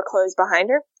the door closed behind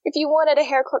her. If you wanted a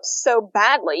hair clip so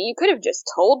badly, you could have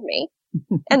just told me.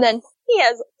 And then he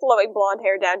has flowing blonde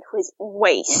hair down to his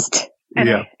waist.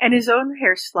 And his own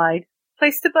hair slide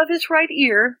placed above his right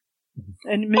ear.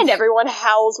 And everyone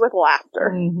howls with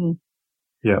laughter.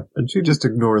 Yeah, and she just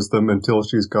ignores them until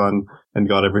she's gone and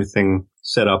got everything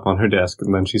set up on her desk,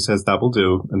 and then she says, that will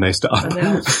do, and they stop. And they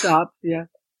all stop, yeah.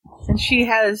 And she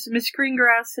has Miss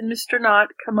Greengrass and Mr. Knott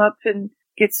come up and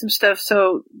get some stuff.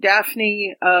 So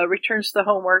Daphne returns the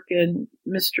homework, and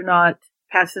Mr. Knott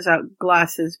passes out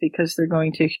glasses because they're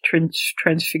going to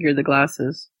transfigure the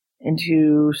glasses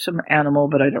into some animal,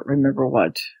 but I don't remember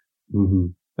what. Mm-hmm.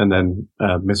 And then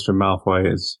Mr.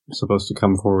 Malfoy is supposed to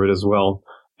come forward as well,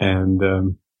 and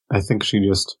I think she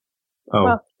just... Oh.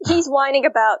 Well, he's whining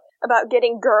about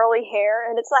getting girly hair,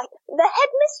 and it's like, the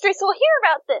headmistress will hear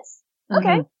about this.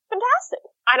 Okay, fantastic.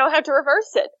 I don't have to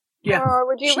reverse it. Yeah. Or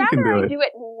would you rather I do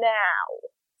it now?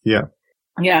 Yeah.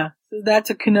 Yeah, so that's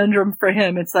a conundrum for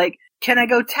him. It's like, can I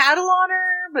go tattle on her?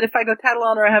 But if I go tattle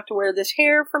on her, I have to wear this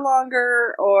hair for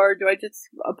longer, or do I just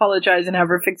apologize and have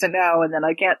her fix it now, and then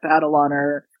I can't tattle on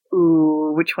her?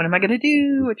 Ooh, which one am I gonna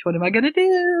do? Which one am I gonna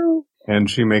do? And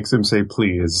she makes him say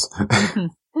please.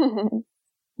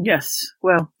 Yes,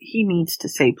 well, he needs to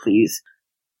say please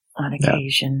on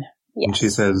occasion. Yeah. Yes. And she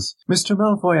says, Mr.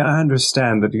 Malfoy, I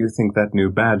understand that you think that new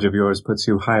badge of yours puts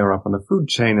you higher up on the food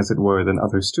chain, as it were, than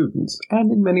other students. And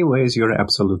in many ways, you're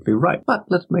absolutely right. But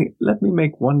let me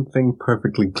make one thing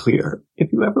perfectly clear.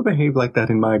 If you ever behave like that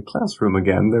in my classroom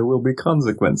again, there will be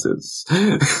consequences.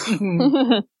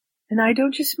 And I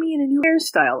don't just mean a new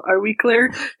hairstyle. Are we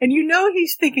clear? And you know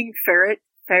he's thinking ferret.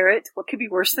 What could be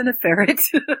worse than a ferret?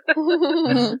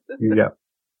 Yeah.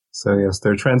 So yes,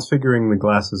 they're transfiguring the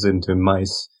glasses into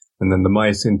mice, and then the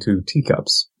mice into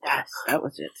teacups. Yes, that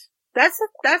was it. That's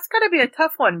gotta be a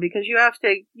tough one, because you have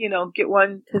to, get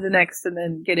one to the next and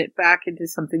then get it back into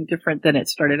something different than it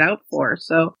started out for.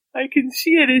 So I can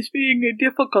see it as being a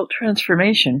difficult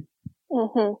transformation.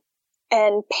 Mm-hmm.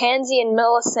 And Pansy and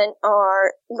Millicent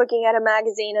are looking at a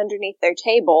magazine underneath their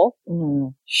table.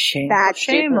 Shame. Bad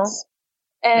students.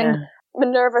 And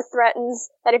Minerva threatens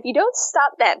that if you don't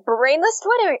stop that brainless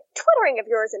twittering of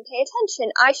yours and pay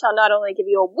attention, I shall not only give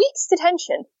you a week's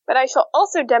detention, but I shall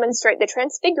also demonstrate the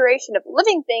transfiguration of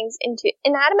living things into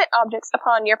inanimate objects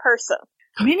upon your person.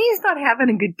 Minnie's not having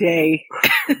a good day.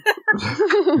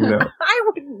 No. I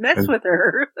wouldn't mess with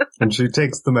her. And she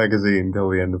takes the magazine till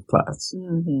the end of class.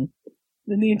 Mm-hmm.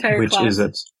 Then the entire class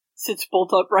sits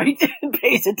bolt upright and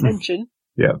pays attention.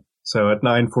 Yeah. So at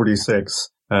 9:46,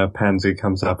 Pansy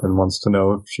comes up and wants to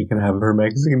know if she can have her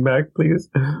magazine back, please.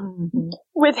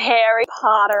 With Harry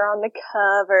Potter on the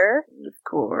cover. Of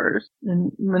course.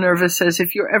 And Minerva says,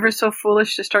 if you're ever so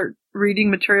foolish to start reading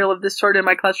material of this sort in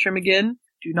my classroom again,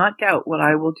 do not doubt what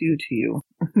I will do to you.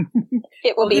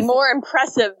 It will be more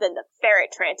impressive than the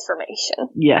ferret transformation.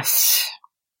 Yes.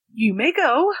 You may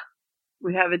go.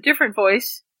 We have a different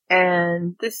voice,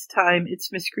 and this time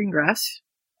it's Miss Greengrass,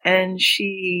 and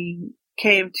she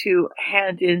came to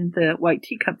hand in the white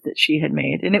teacup that she had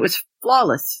made, and it was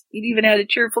flawless. It even had a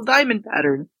cheerful diamond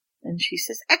pattern. And she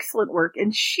says, excellent work.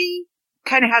 And she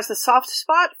kind of has a soft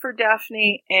spot for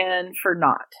Daphne and for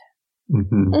Knott.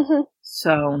 Mm-hmm. Mm-hmm.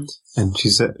 So. And she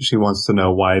said she wants to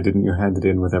know, why didn't you hand it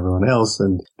in with everyone else?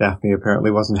 And Daphne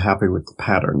apparently wasn't happy with the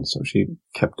pattern, so she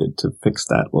kept it to fix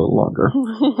that a little longer.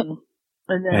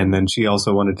 And then she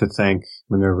also wanted to thank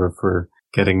Minerva for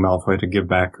getting Malfoy to give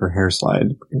back her hair slide,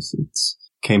 because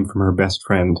it came from her best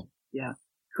friend. Yeah.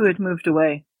 Who had moved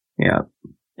away. Yeah.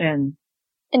 And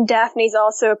Daphne's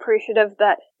also appreciative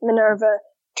that Minerva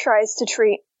tries to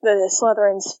treat the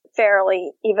Slytherins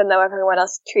fairly, even though everyone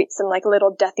else treats them like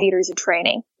little Death Eaters in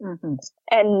training. Mm-hmm.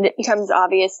 And it becomes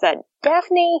obvious that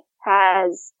Daphne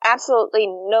has absolutely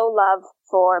no love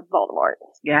for Voldemort.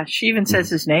 Yeah, she even says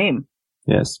his name.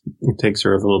 Yes, it takes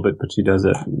her a little bit, but she does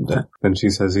it. And then she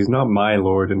says he's not my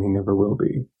lord, and he never will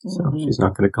be. So she's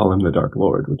not going to call him the Dark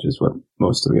Lord, which is what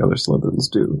most of the other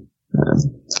Slytherins do.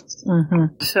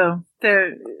 So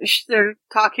they're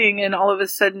talking, and all of a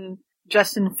sudden,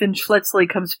 Justin Finch Fletchley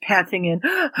comes panting in.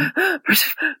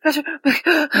 Professor,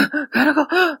 gotta go.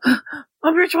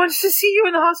 Umbridge wants to see you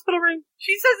in the hospital room.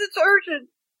 She says it's urgent.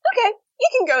 Okay, you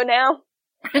can go now.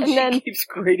 And she then keeps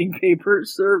grading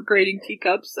papers or grading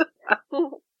teacups.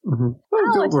 Oh,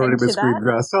 don't worry, Miss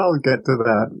Greengrass. I'll get to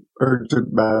that urgent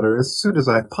matter as soon as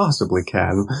I possibly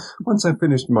can. Once I've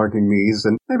finished marking these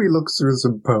and maybe look through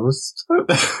some posts.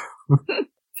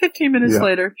 15 minutes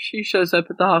later, she shows up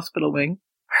at the hospital wing.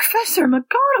 Professor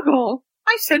McGonagall!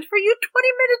 I sent for you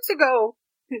 20 minutes ago!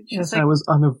 Yes, I was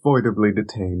unavoidably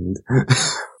detained.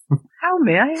 How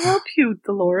may I help you,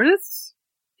 Dolores?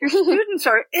 Your students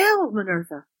are ill,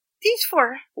 Minerva. These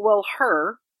four,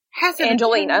 her, hasn't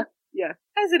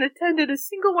attended a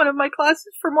single one of my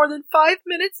classes for more than 5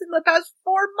 minutes in the past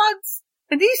 4 months.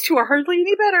 And these two are hardly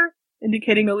any better,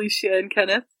 indicating Alicia and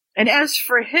Kenneth. And as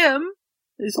for him,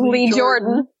 is Lee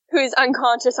Jordan, who's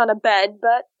unconscious on a bed,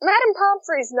 but Madame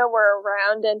Pomfrey's nowhere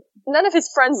around, and none of his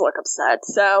friends look upset,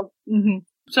 so.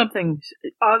 Something's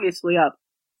obviously up.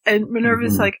 And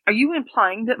Minerva's like, are you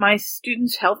implying that my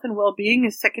students' health and well-being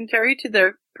is secondary to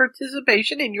their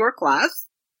participation in your class?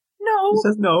 No. He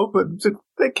says no, but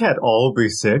they can't all be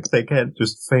sick. They can't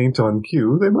just faint on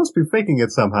cue. They must be faking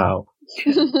it somehow.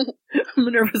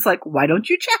 Minerva's like, why don't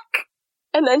you check?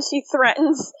 And then she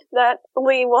threatens that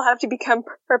Lee will have to become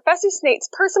Professor Snape's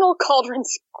personal cauldron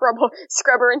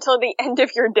scrubber until the end of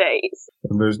your days.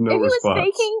 And there's no response.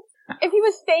 If he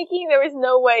was faking, there was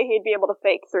no way he'd be able to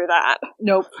fake through that.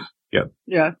 Nope. Yep.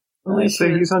 Yeah. I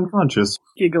say he's unconscious.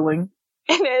 Giggling.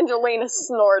 And Angelina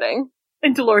snorting.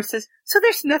 And Dolores says, so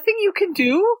there's nothing you can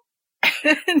do?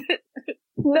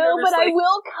 No, but I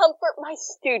will comfort my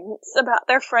students about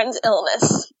their friend's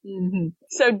illness. Mm-hmm.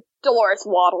 So Dolores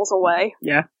waddles away.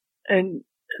 Yeah. And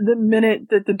the minute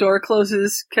that the door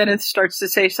closes, Kenneth starts to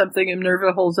say something and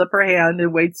Minerva holds up her hand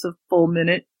and waits a full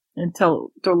minute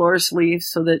until Dolores leaves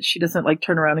so that she doesn't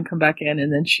turn around and come back in,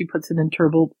 and then she puts an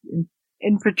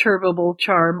imperturbable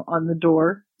charm on the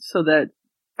door so that,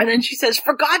 and then she says,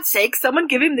 for God's sake, someone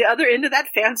give him the other end of that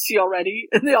fancy already.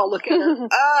 And they all look at her.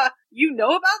 You know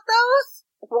about those?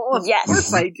 Well, yes. Of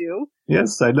course I do.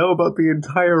 Yes, I know about the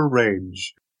entire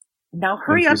range. Now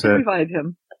hurry up and revive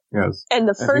him. Yes. And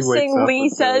the first thing Lee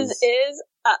says is,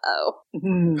 uh-oh.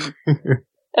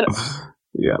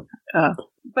 Yeah.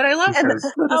 But I love her.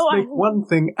 Let us make one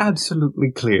thing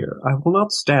absolutely clear. I will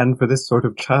not stand for this sort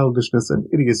of childishness and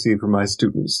idiocy from my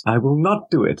students. I will not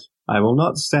do it. I will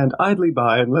not stand idly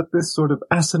by and let this sort of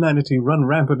asininity run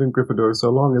rampant in Gryffindor so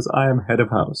long as I am head of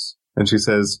house. And she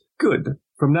says, good.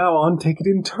 From now on, take it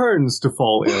in turns to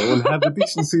fall ill and have the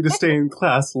decency to stay in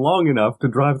class long enough to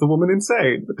drive the woman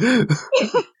insane.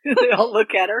 They all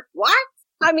look at her. What?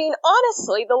 I mean,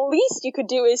 honestly, the least you could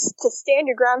do is to stand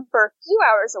your ground for a few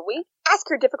hours a week, ask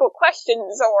her difficult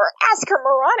questions, or ask her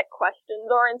moronic questions,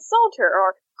 or insult her,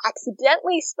 or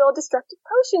accidentally spill destructive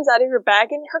potions out of your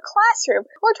bag in her classroom,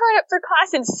 or turn up for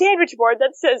class in sandwich board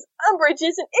that says, Umbridge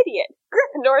is an idiot,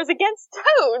 Gryffindor is against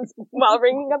toads, while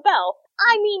ringing a bell.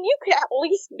 I mean, you could at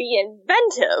least be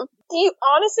inventive. Do you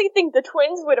honestly think the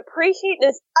twins would appreciate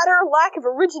this utter lack of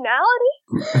originality?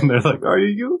 And they're like, are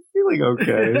you feeling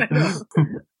okay?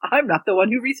 I'm not the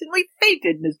one who recently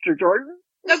fainted, Mr. Jordan.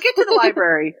 Now get to the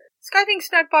library. Skiving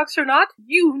snack box or not,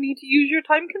 you need to use your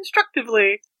time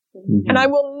constructively. Mm-hmm. And I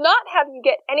will not have you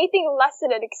get anything less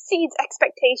than it exceeds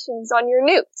expectations on your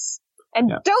newts. And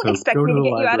don't expect me to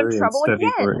get you out of trouble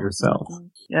again. For it yourself.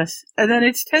 Yes. And then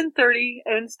it's 10:30,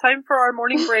 and it's time for our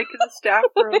morning break in the staff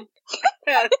room.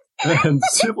 And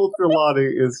Sybil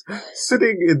Trelawney is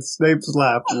sitting in Snape's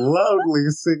lap, loudly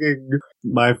singing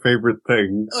My Favorite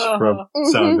Things from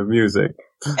Sound of Music.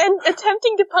 And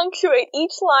attempting to punctuate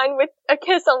each line with a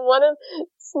kiss on one of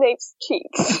Snape's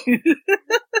cheeks.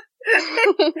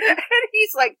 And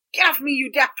he's like, get off me,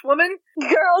 you daft woman!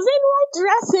 Girls in white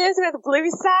dresses with blue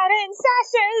satin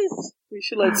sashes! We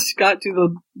should let Scott do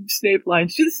the Snape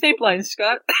lines. Do the Snape lines,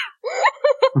 Scott.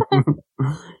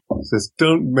 He says,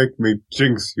 don't make me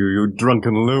jinx you, you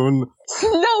drunken loon.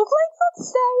 Snowflakes that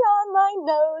stay on my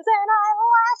nose and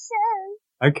eyelashes.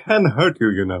 I can hurt you,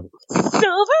 you know. Silver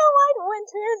white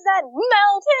winters that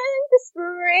melt into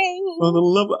spring. For the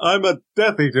love, I'm a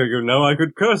Death Eater, you know. I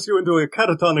could curse you into a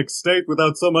catatonic state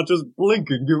without so much as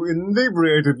blinking, you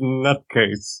inebriated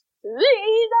nutcase.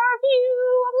 These are a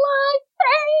few of my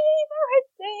favorite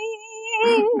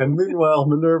things. And meanwhile,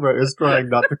 Minerva is trying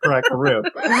not to crack a rib.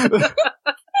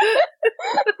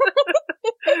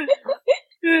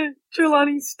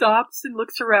 Trelawney stops and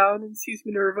looks around and sees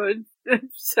Minerva, and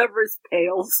Severus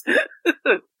pales.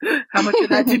 How much of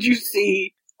that did you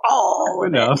see? Oh,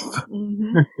 enough.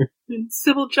 Mm-hmm. And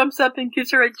Sybil jumps up and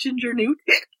gives her a ginger newt.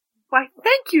 Why,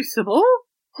 thank you, Sybil.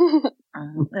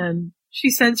 And she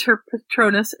sends her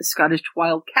Patronus, a Scottish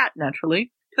wild cat,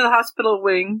 naturally, to the hospital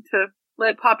wing to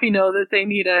let Poppy know that they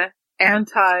need a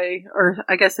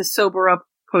sober-up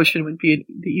potion would be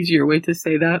the easier way to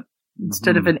say that.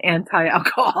 Instead of an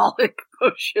anti-alcoholic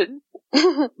potion.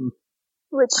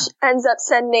 Which ends up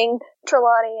sending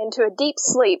Trelawney into a deep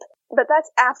sleep. But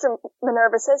that's after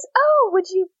Minerva says, oh, would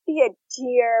you be a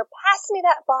dear? Pass me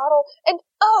that bottle. And,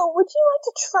 oh, would you like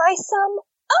to try some?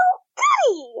 Oh,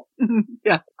 goody!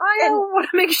 Yeah. I want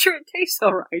to make sure it tastes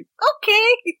alright.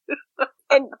 Okay!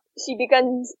 And she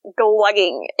begins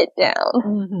glugging it down.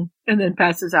 Mm-hmm. And then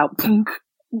passes out.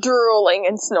 Drooling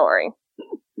and snoring.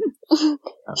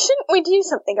 Shouldn't we do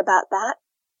something about that?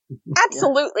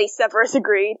 Absolutely, Severus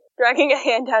agreed, dragging a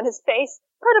hand down his face.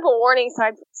 Put up a warning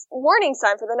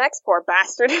sign for the next poor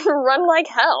bastard and run like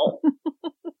hell.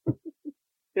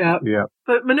 Yeah.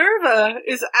 But Minerva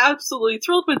is absolutely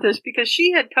thrilled with this because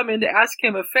she had come in to ask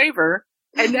him a favor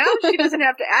And now she doesn't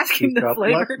have to ask him the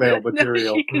flavor. Blackmail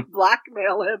material. She can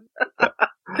blackmail him.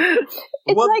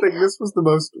 This was the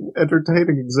most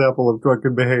entertaining example of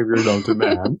drunken behavior known to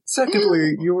man.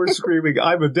 Secondly, you were screaming,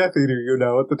 "I'm a Death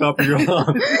Eater," at the top of your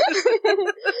lungs.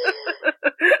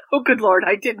 Oh, good Lord,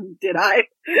 I didn't, did I?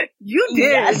 You did.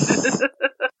 Yes.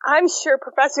 I'm sure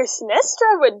Professor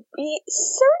Sinistra would be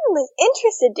certainly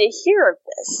interested to hear of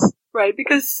this. Right,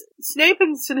 because Snape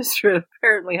and Sinistra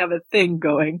apparently have a thing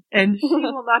going, and she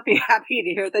will not be happy to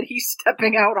hear that he's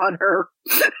stepping out on her.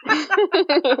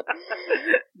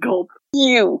 Gulp.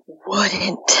 You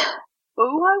wouldn't.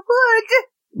 Oh, I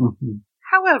would. Mm-hmm.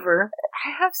 However,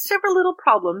 I have several little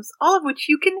problems, all of which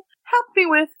you can help me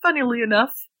with, funnily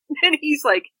enough. And he's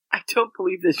like, "I don't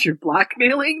believe this, you're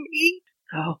blackmailing me?"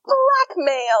 Oh.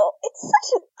 Blackmail. It's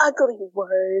such an ugly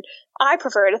word. I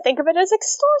prefer to think of it as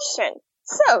extortion.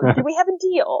 So, do we have a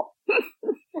deal?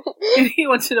 And he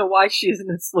wants to know why she isn't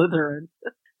a Slytherin.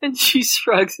 And she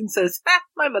shrugs and says,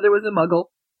 my mother was a muggle.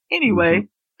 Anyway,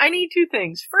 I need two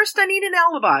things. First, I need an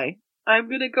alibi. I'm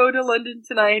going to go to London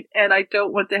tonight, and I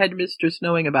don't want the headmistress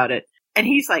knowing about it. And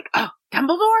he's like, "Oh,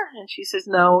 Dumbledore?" And she says,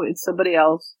 "No, it's somebody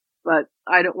else. But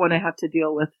I don't want to have to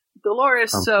deal with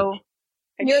Dolores, so..."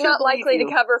 You're not likely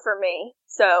to cover for me,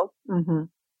 so... Mm-hmm.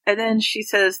 And then she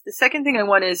says, "The second thing I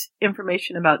want is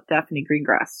information about Daphne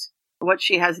Greengrass. What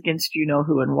she has against you know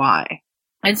who and why."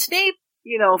 And Snape,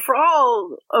 for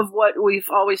all of what we've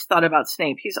always thought about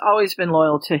Snape, he's always been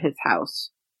loyal to his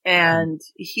house. And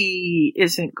he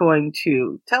isn't going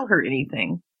to tell her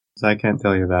anything. I can't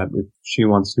tell you that. If she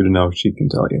wants you to know, she can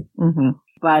tell you. Mm-hmm.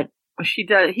 But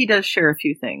he does share a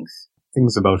few things.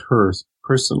 Things about her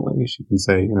personally. She can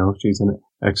say, she's an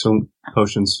excellent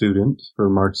potion student. Her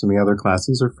marks in the other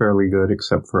classes are fairly good,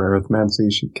 except for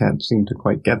arithmancy. She can't seem to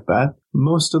quite get that.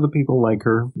 Most of the people like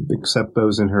her, except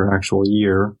those in her actual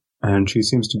year. And she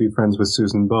seems to be friends with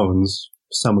Susan Bones.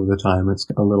 Some of the time, it's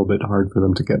a little bit hard for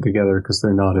them to get together because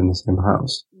they're not in the same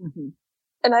house. Mm-hmm.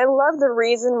 And I love the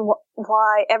reason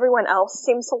why everyone else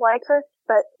seems to like her,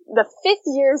 but the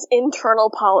 5th year's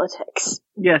internal politics.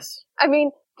 Yes. I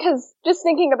mean, because just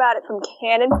thinking about it from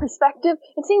canon perspective,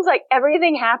 it seems like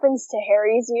everything happens to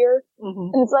Harry's year.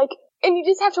 Mm-hmm. And it's like, and you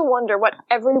just have to wonder what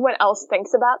everyone else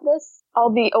thinks about this.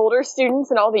 All the older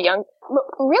students and all the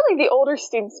really the older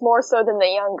students more so than the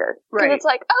younger. Because Right. it's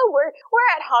like, oh, we're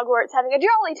at Hogwarts having a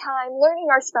jolly time, learning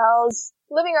our spells,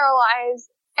 living our lives,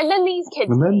 and then these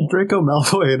kids. And then Draco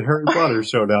Malfoy and Harry Potter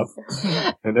showed up,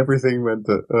 and everything went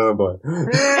to, oh boy.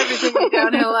 Everything went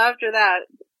downhill after that.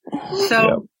 So,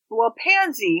 Yep. Well,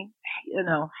 Pansy,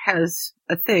 has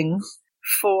a thing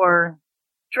for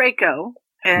Draco.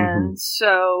 And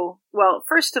so, well,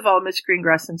 first of all, Miss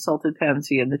Greengrass insulted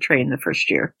Pansy in the train the first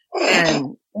year.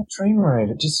 And that train ride,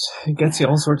 it gets you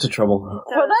all sorts of trouble.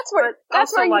 Well,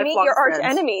 that's where you meet your arch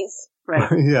enemies.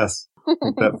 Right. Yes.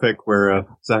 That fic where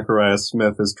Zacharias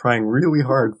Smith is trying really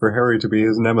hard for Harry to be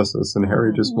his nemesis, and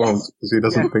Harry just won't because he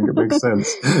doesn't think it makes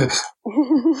sense.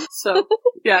 So,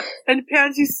 yeah. And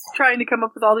Pansy's trying to come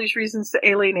up with all these reasons to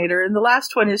alienate her. And the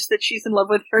last one is that she's in love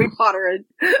with Harry Potter,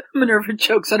 and Minerva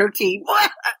chokes on her tea.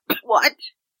 What?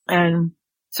 And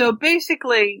so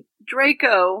basically,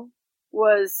 Draco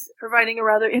was providing a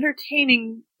rather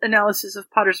entertaining analysis of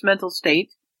Potter's mental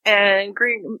state. And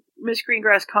Miss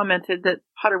Greengrass commented that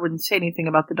Potter wouldn't say anything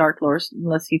about the Dark Lord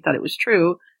unless he thought it was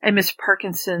true. And Miss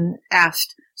Parkinson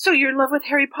asked, "So you're in love with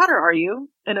Harry Potter, are you?"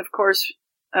 And of course,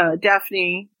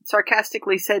 Daphne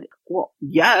sarcastically said, "Well,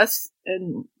 yes."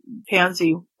 And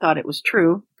Pansy thought it was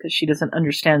true because she doesn't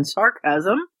understand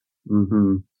sarcasm.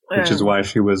 Mm-hmm. Which is why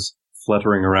she was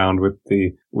fluttering around with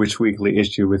the Witch Weekly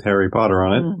issue with Harry Potter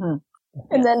on it. Mm-hmm.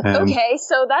 And then, okay,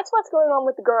 so that's what's going on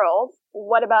with the girls.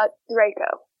 What about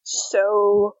Draco?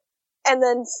 So, and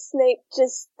then Snape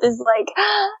just is like,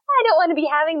 I don't want to be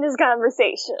having this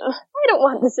conversation. I don't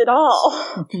want this at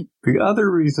all. The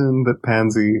other reason that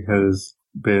Pansy has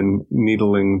been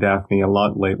needling Daphne a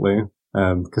lot lately,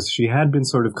 because she had been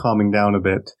sort of calming down a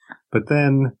bit, but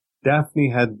then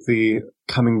Daphne had the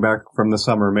coming back from the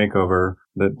summer makeover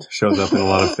that shows up in a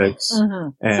lot of fics,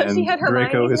 and so she had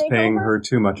Draco is paying makeover? her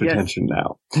too much attention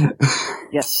now.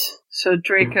 Yes. So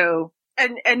Draco,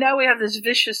 and now we have this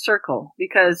vicious circle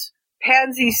because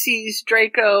Pansy sees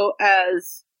Draco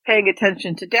as paying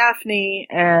attention to Daphne,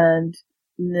 and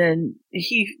then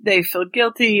they feel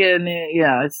guilty, and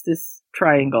it's this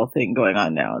triangle thing going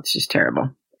on now. It's just terrible.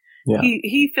 Yeah.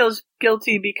 He feels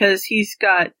guilty because he's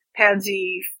got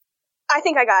Pansy. I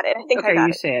think I got it. Okay,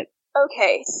 you say it.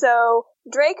 Okay, so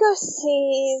Draco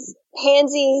sees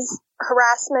Pansy's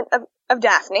harassment of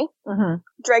Daphne. Mm-hmm.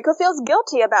 Draco feels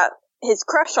guilty about his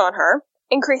crush on her,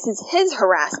 increases his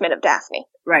harassment of Daphne.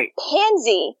 Right.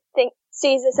 Pansy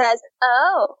sees this as,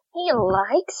 oh, he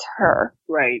likes her.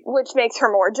 Right. Which makes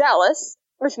her more jealous,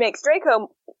 which makes Draco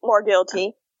more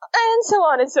guilty, and so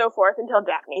on and so forth until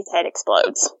Daphne's head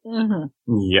explodes. Mm-hmm.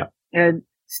 Yeah. And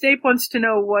Snape wants to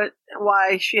know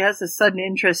why she has a sudden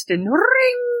interest in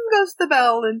ring goes the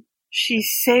bell, and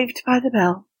she's saved by the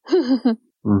bell.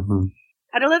 Mm-hmm.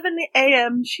 At 11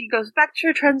 a.m., she goes back to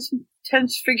her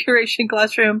transfiguration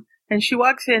classroom, and she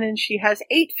walks in, and she has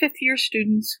 8 fifth-year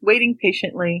students waiting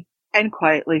patiently and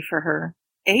quietly for her.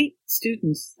 8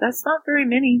 students. That's not very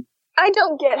many. I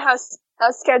don't get how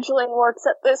scheduling works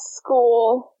at this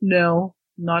school. No,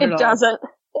 not at all. It doesn't.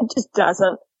 It just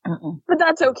doesn't. But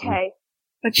that's okay.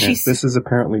 But yes, this is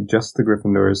apparently just the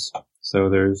Gryffindors. So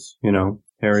there's,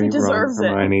 Harry, Ron,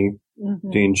 Hermione,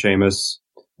 Dean Seamus,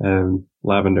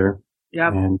 Lavender,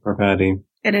 and Parvati.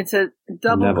 And it's a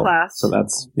double Neville. class. So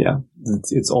that's,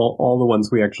 it's all the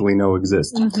ones we actually know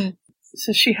exist. Mm-hmm.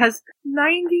 So she has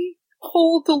 90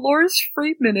 whole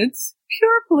Dolores-free minutes.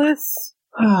 Pure bliss.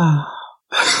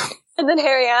 And then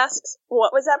Harry asks,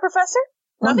 what was that, Professor?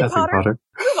 Nothing, Potter.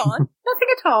 Move on. Nothing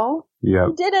at all. Yeah.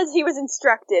 He did as he was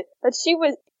instructed, but she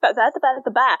was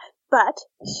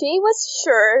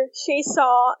sure she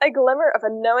saw a glimmer of a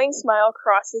knowing smile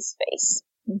cross his face.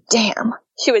 Damn.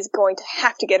 She was going to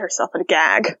have to get herself a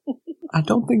gag. I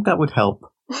don't think that would help.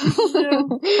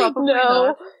 No, probably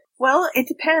not. Well, it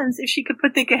depends. If she could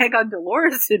put the gag on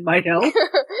Dolores, it might help.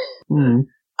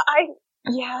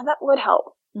 Yeah, that would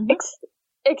help.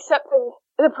 Except for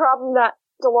the problem that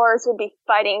Dolores would be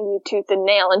fighting you tooth and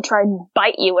nail and try and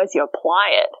bite you as you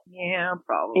apply it. Yeah,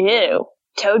 probably. Ew.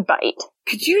 Toad bite.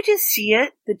 Could you just see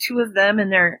it? The two of them in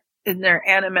their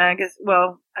animagus.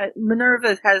 Well,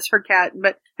 Minerva has her cat,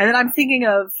 and then I'm thinking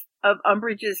of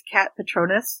Umbridge's cat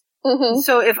Patronus. Mm-hmm.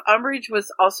 So if Umbridge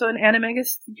was also an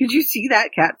animagus, could you see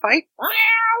that cat fight?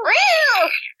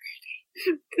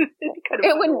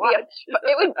 It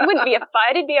wouldn't be a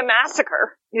fight, it'd be a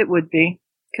massacre. It would be.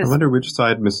 I wonder which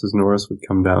side Mrs. Norris would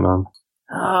come down on.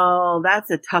 Oh, that's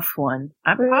a tough one.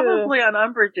 I'm probably on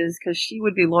Umbridge's because she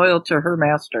would be loyal to her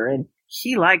master, and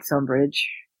he likes Umbridge.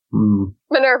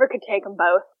 Minerva could take them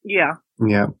both. Yeah.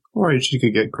 Yeah. Or she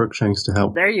could get Crookshanks to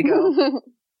help. There you go.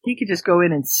 He could just go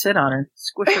in and sit on her,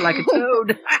 squish her like a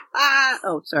toad.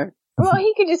 Oh, sorry. Well,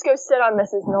 he could just go sit on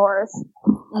Mrs. Norris.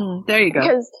 There you go.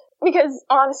 Because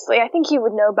honestly, I think he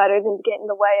would know better than to get in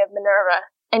the way of Minerva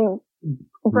and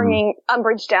bringing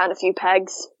Umbridge down a few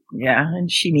pegs. Yeah, and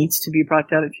she needs to be brought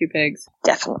down a few pegs.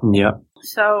 Definitely. Yeah.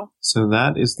 So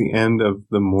that is the end of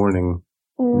the morning.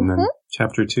 And then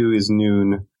chapter 2 is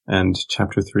noon, and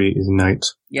chapter 3 is night.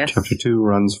 Yes. Chapter 2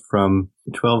 runs from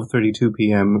 12:32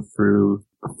 p.m. through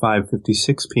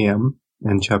 5:56 p.m.,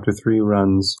 and chapter 3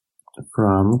 runs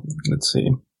from,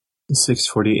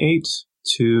 6:48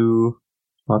 to,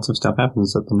 lots of stuff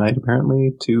happens at the night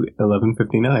apparently, to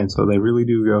 11:59, so they really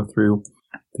do go through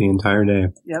the entire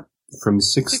day. Yep. From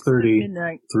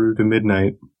 6:30 through to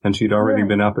midnight, and she'd already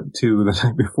been up at 2 the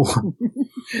night before.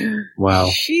 Wow.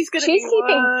 She's going to be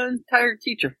one tired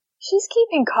teacher. She's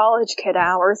keeping college kid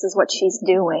hours is what she's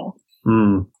doing.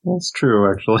 That's true,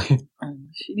 actually.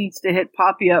 She needs to hit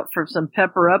Poppy up for some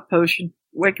pepper up potion.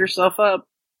 Wake herself up.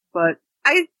 But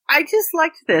I just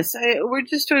liked this. We're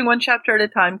just doing one chapter at a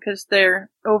time because they're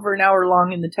over an hour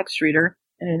long in the text reader,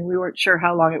 and we weren't sure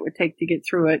how long it would take to get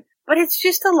through it. But it's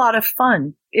just a lot of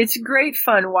fun. It's great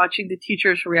fun watching the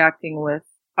teachers reacting with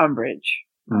Umbridge.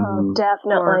 Oh,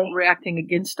 definitely. Or reacting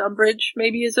against Umbridge,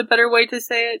 maybe is a better way to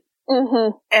say it.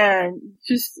 Mm-hmm. And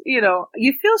just,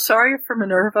 you feel sorry for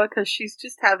Minerva because she's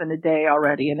just having a day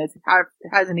already, and it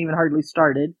hasn't even hardly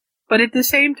started. But at the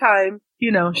same time,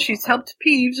 she's helped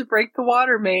Peeves break the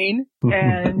water main,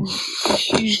 and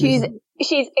she's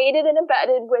aided and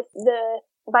abetted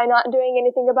by not doing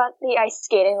anything about the ice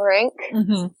skating rink.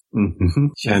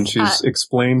 And she's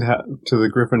explained to the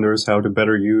Gryffindors how to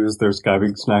better use their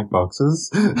skiving snack boxes.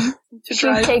 To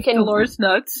drive Dolores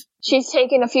nuts. She's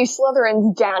taken a few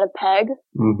Slytherins down a peg.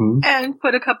 And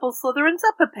put a couple Slytherins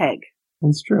up a peg.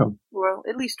 That's true. Well,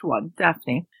 at least one,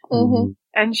 Daphne.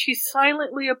 And she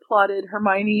silently applauded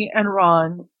Hermione and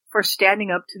Ron for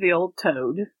standing up to the old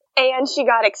toad. And she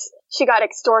got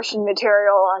extortion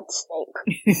material on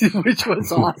Snape. Which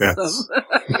was awesome.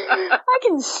 I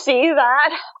can see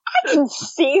that. And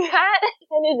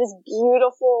it is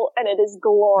beautiful and it is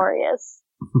glorious.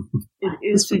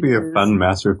 This would be a fun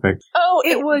Master Effect. Oh,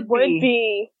 it would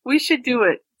be. We should do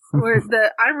it.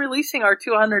 I'm releasing our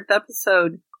 200th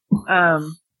episode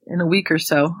in a week or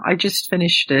so. I just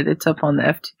finished it. It's up on the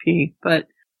FTP. But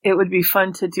it would be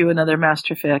fun to do another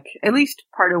Master Fic, at least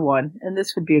part of one, and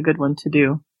this would be a good one to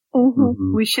do.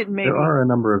 We should maybe... There are a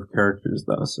number of characters,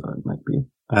 though, so it might be...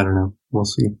 I don't know. We'll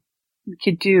see. We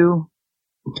could do...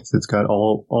 Because it's got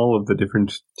all of the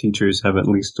different teachers have at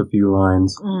least a few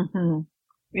lines.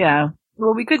 Yeah.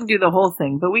 Well, we couldn't do the whole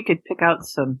thing, but we could pick out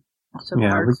some parts.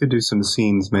 We could do some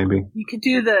scenes, maybe. You could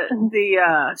do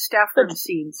the staff room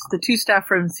scenes. The 2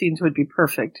 staff room scenes would be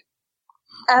perfect.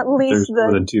 At least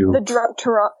the drunk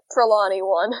Trelawney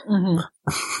one.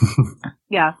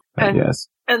 Yeah. Yes.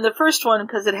 And the first one,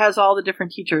 because it has all the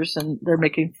different teachers and they're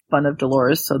making fun of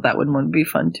Dolores, so that one would be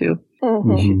fun too.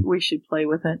 We should play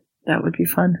with it. That would be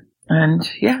fun. And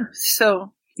yeah,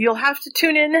 so you'll have to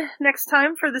tune in next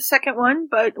time for the second one,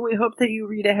 but we hope that you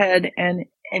read ahead and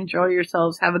enjoy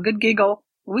yourselves. Have a good giggle.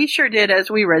 We sure did as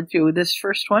we read through this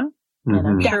first one. And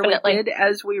I'm sure we did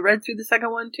as we read through the second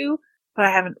one too. But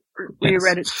I haven't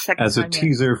reread it the second time As a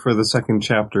teaser for the second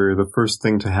chapter, the first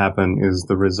thing to happen is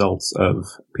the results of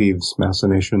Peeves'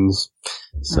 machinations.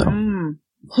 So,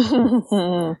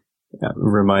 it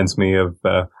reminds me of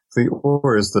the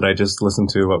Oars that I just listened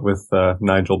to, what with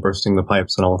Nigel bursting the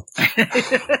pipes and all.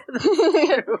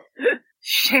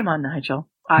 Shame on Nigel.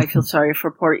 I feel sorry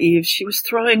for poor Eve. She was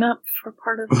throwing up for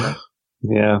part of it.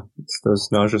 Yeah, it's those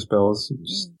nausea spells.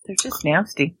 They're just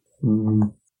nasty.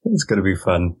 It's going to be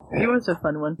fun. It was a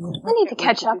fun one. I need to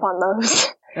catch up on those.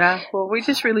 Yeah, well, we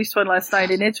just released one last night,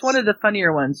 and it's one of the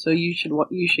funnier ones, so you should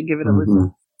give it a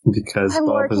listen. Because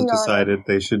Bob has decided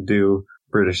they should do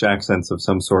British accents of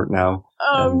some sort now.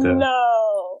 Oh,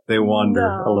 no. They wander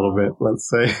a little bit, let's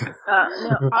say.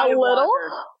 No, I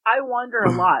wander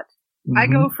a lot. I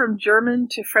go from German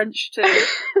to French to...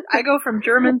 I go from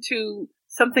German to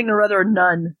something or other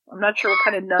nun. I'm not sure what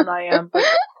kind of nun I am, but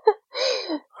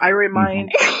I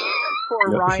remind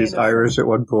poor Ryan... She's Irish at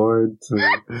one point.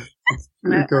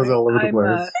 It goes all over the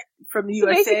place. From the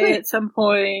USA at some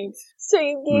point. So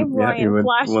you gave Ryan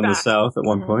flashbacks. You went the South at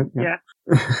one point.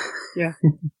 Yeah.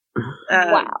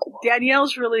 Wow.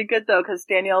 Danielle's really good, though, because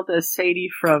Danielle does Sadie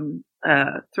from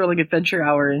Thrilling Adventure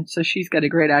Hour, and so she's got a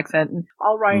great accent, and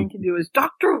all Ryan can do is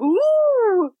Doctor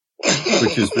Who!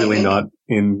 Which is really not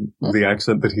in the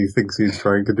accent that he thinks he's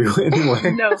trying to do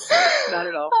anyway. No, not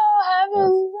at all. Oh,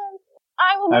 heavens.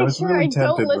 I will make sure really I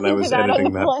don't tempted listen when I was to that editing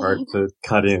on the that part plane. to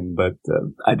cut in, but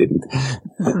I didn't.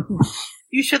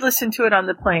 You should listen to it on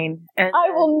the plane. And I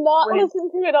will not listen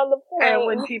to it on the plane. And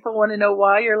when people want to know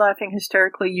why you're laughing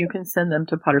hysterically, you can send them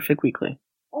to Potterfic Weekly.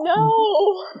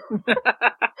 No!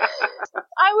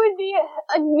 I would be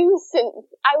a nuisance.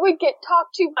 I would get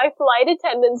talked to by flight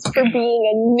attendants for being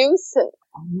a nuisance.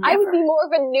 Never. I would be more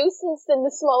of a nuisance than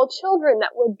the small children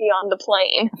that would be on the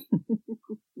plane.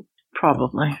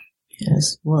 Probably.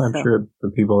 Yes. Well, I'm sure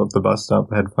the people at the bus stop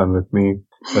had fun with me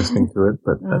listening to it,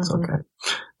 but that's okay.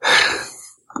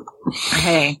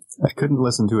 Hey. I couldn't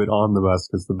listen to it on the bus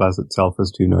because the bus itself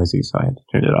was too noisy, so I had to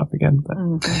turn it off again. But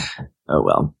oh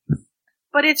well.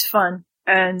 But it's fun,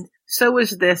 and so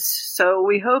is this. So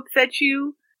we hope that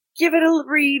you give it a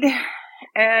read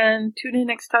and tune in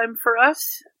next time for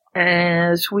us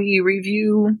as we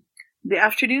review The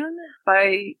Afternoon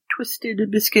by Twisted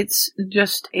Biscuits,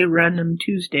 Just a Random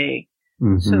Tuesday.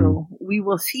 So we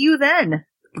will see you then.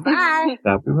 Bye.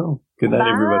 That we will. Good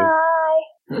night, everybody.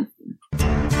 Bye.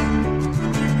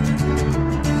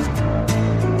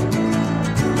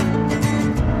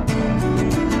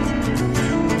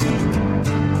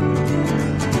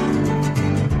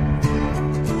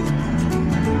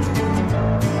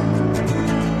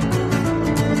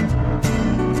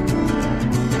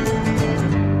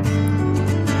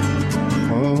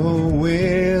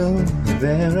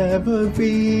 There ever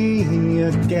be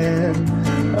again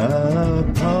a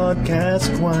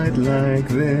podcast quite like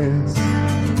this?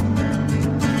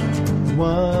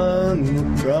 One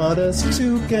that brought us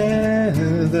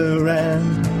together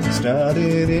and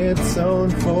started its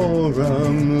own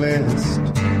forum list,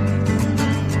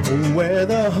 where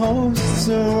the hosts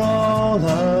are all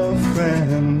our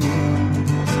friends.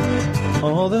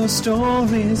 All those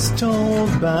stories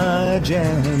told by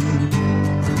Jen.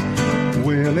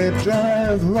 Will it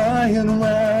drive Ryan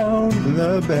round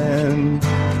the bend?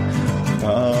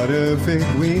 Potterfic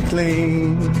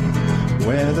Weekly,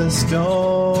 where the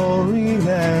story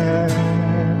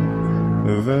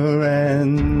never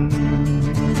ends.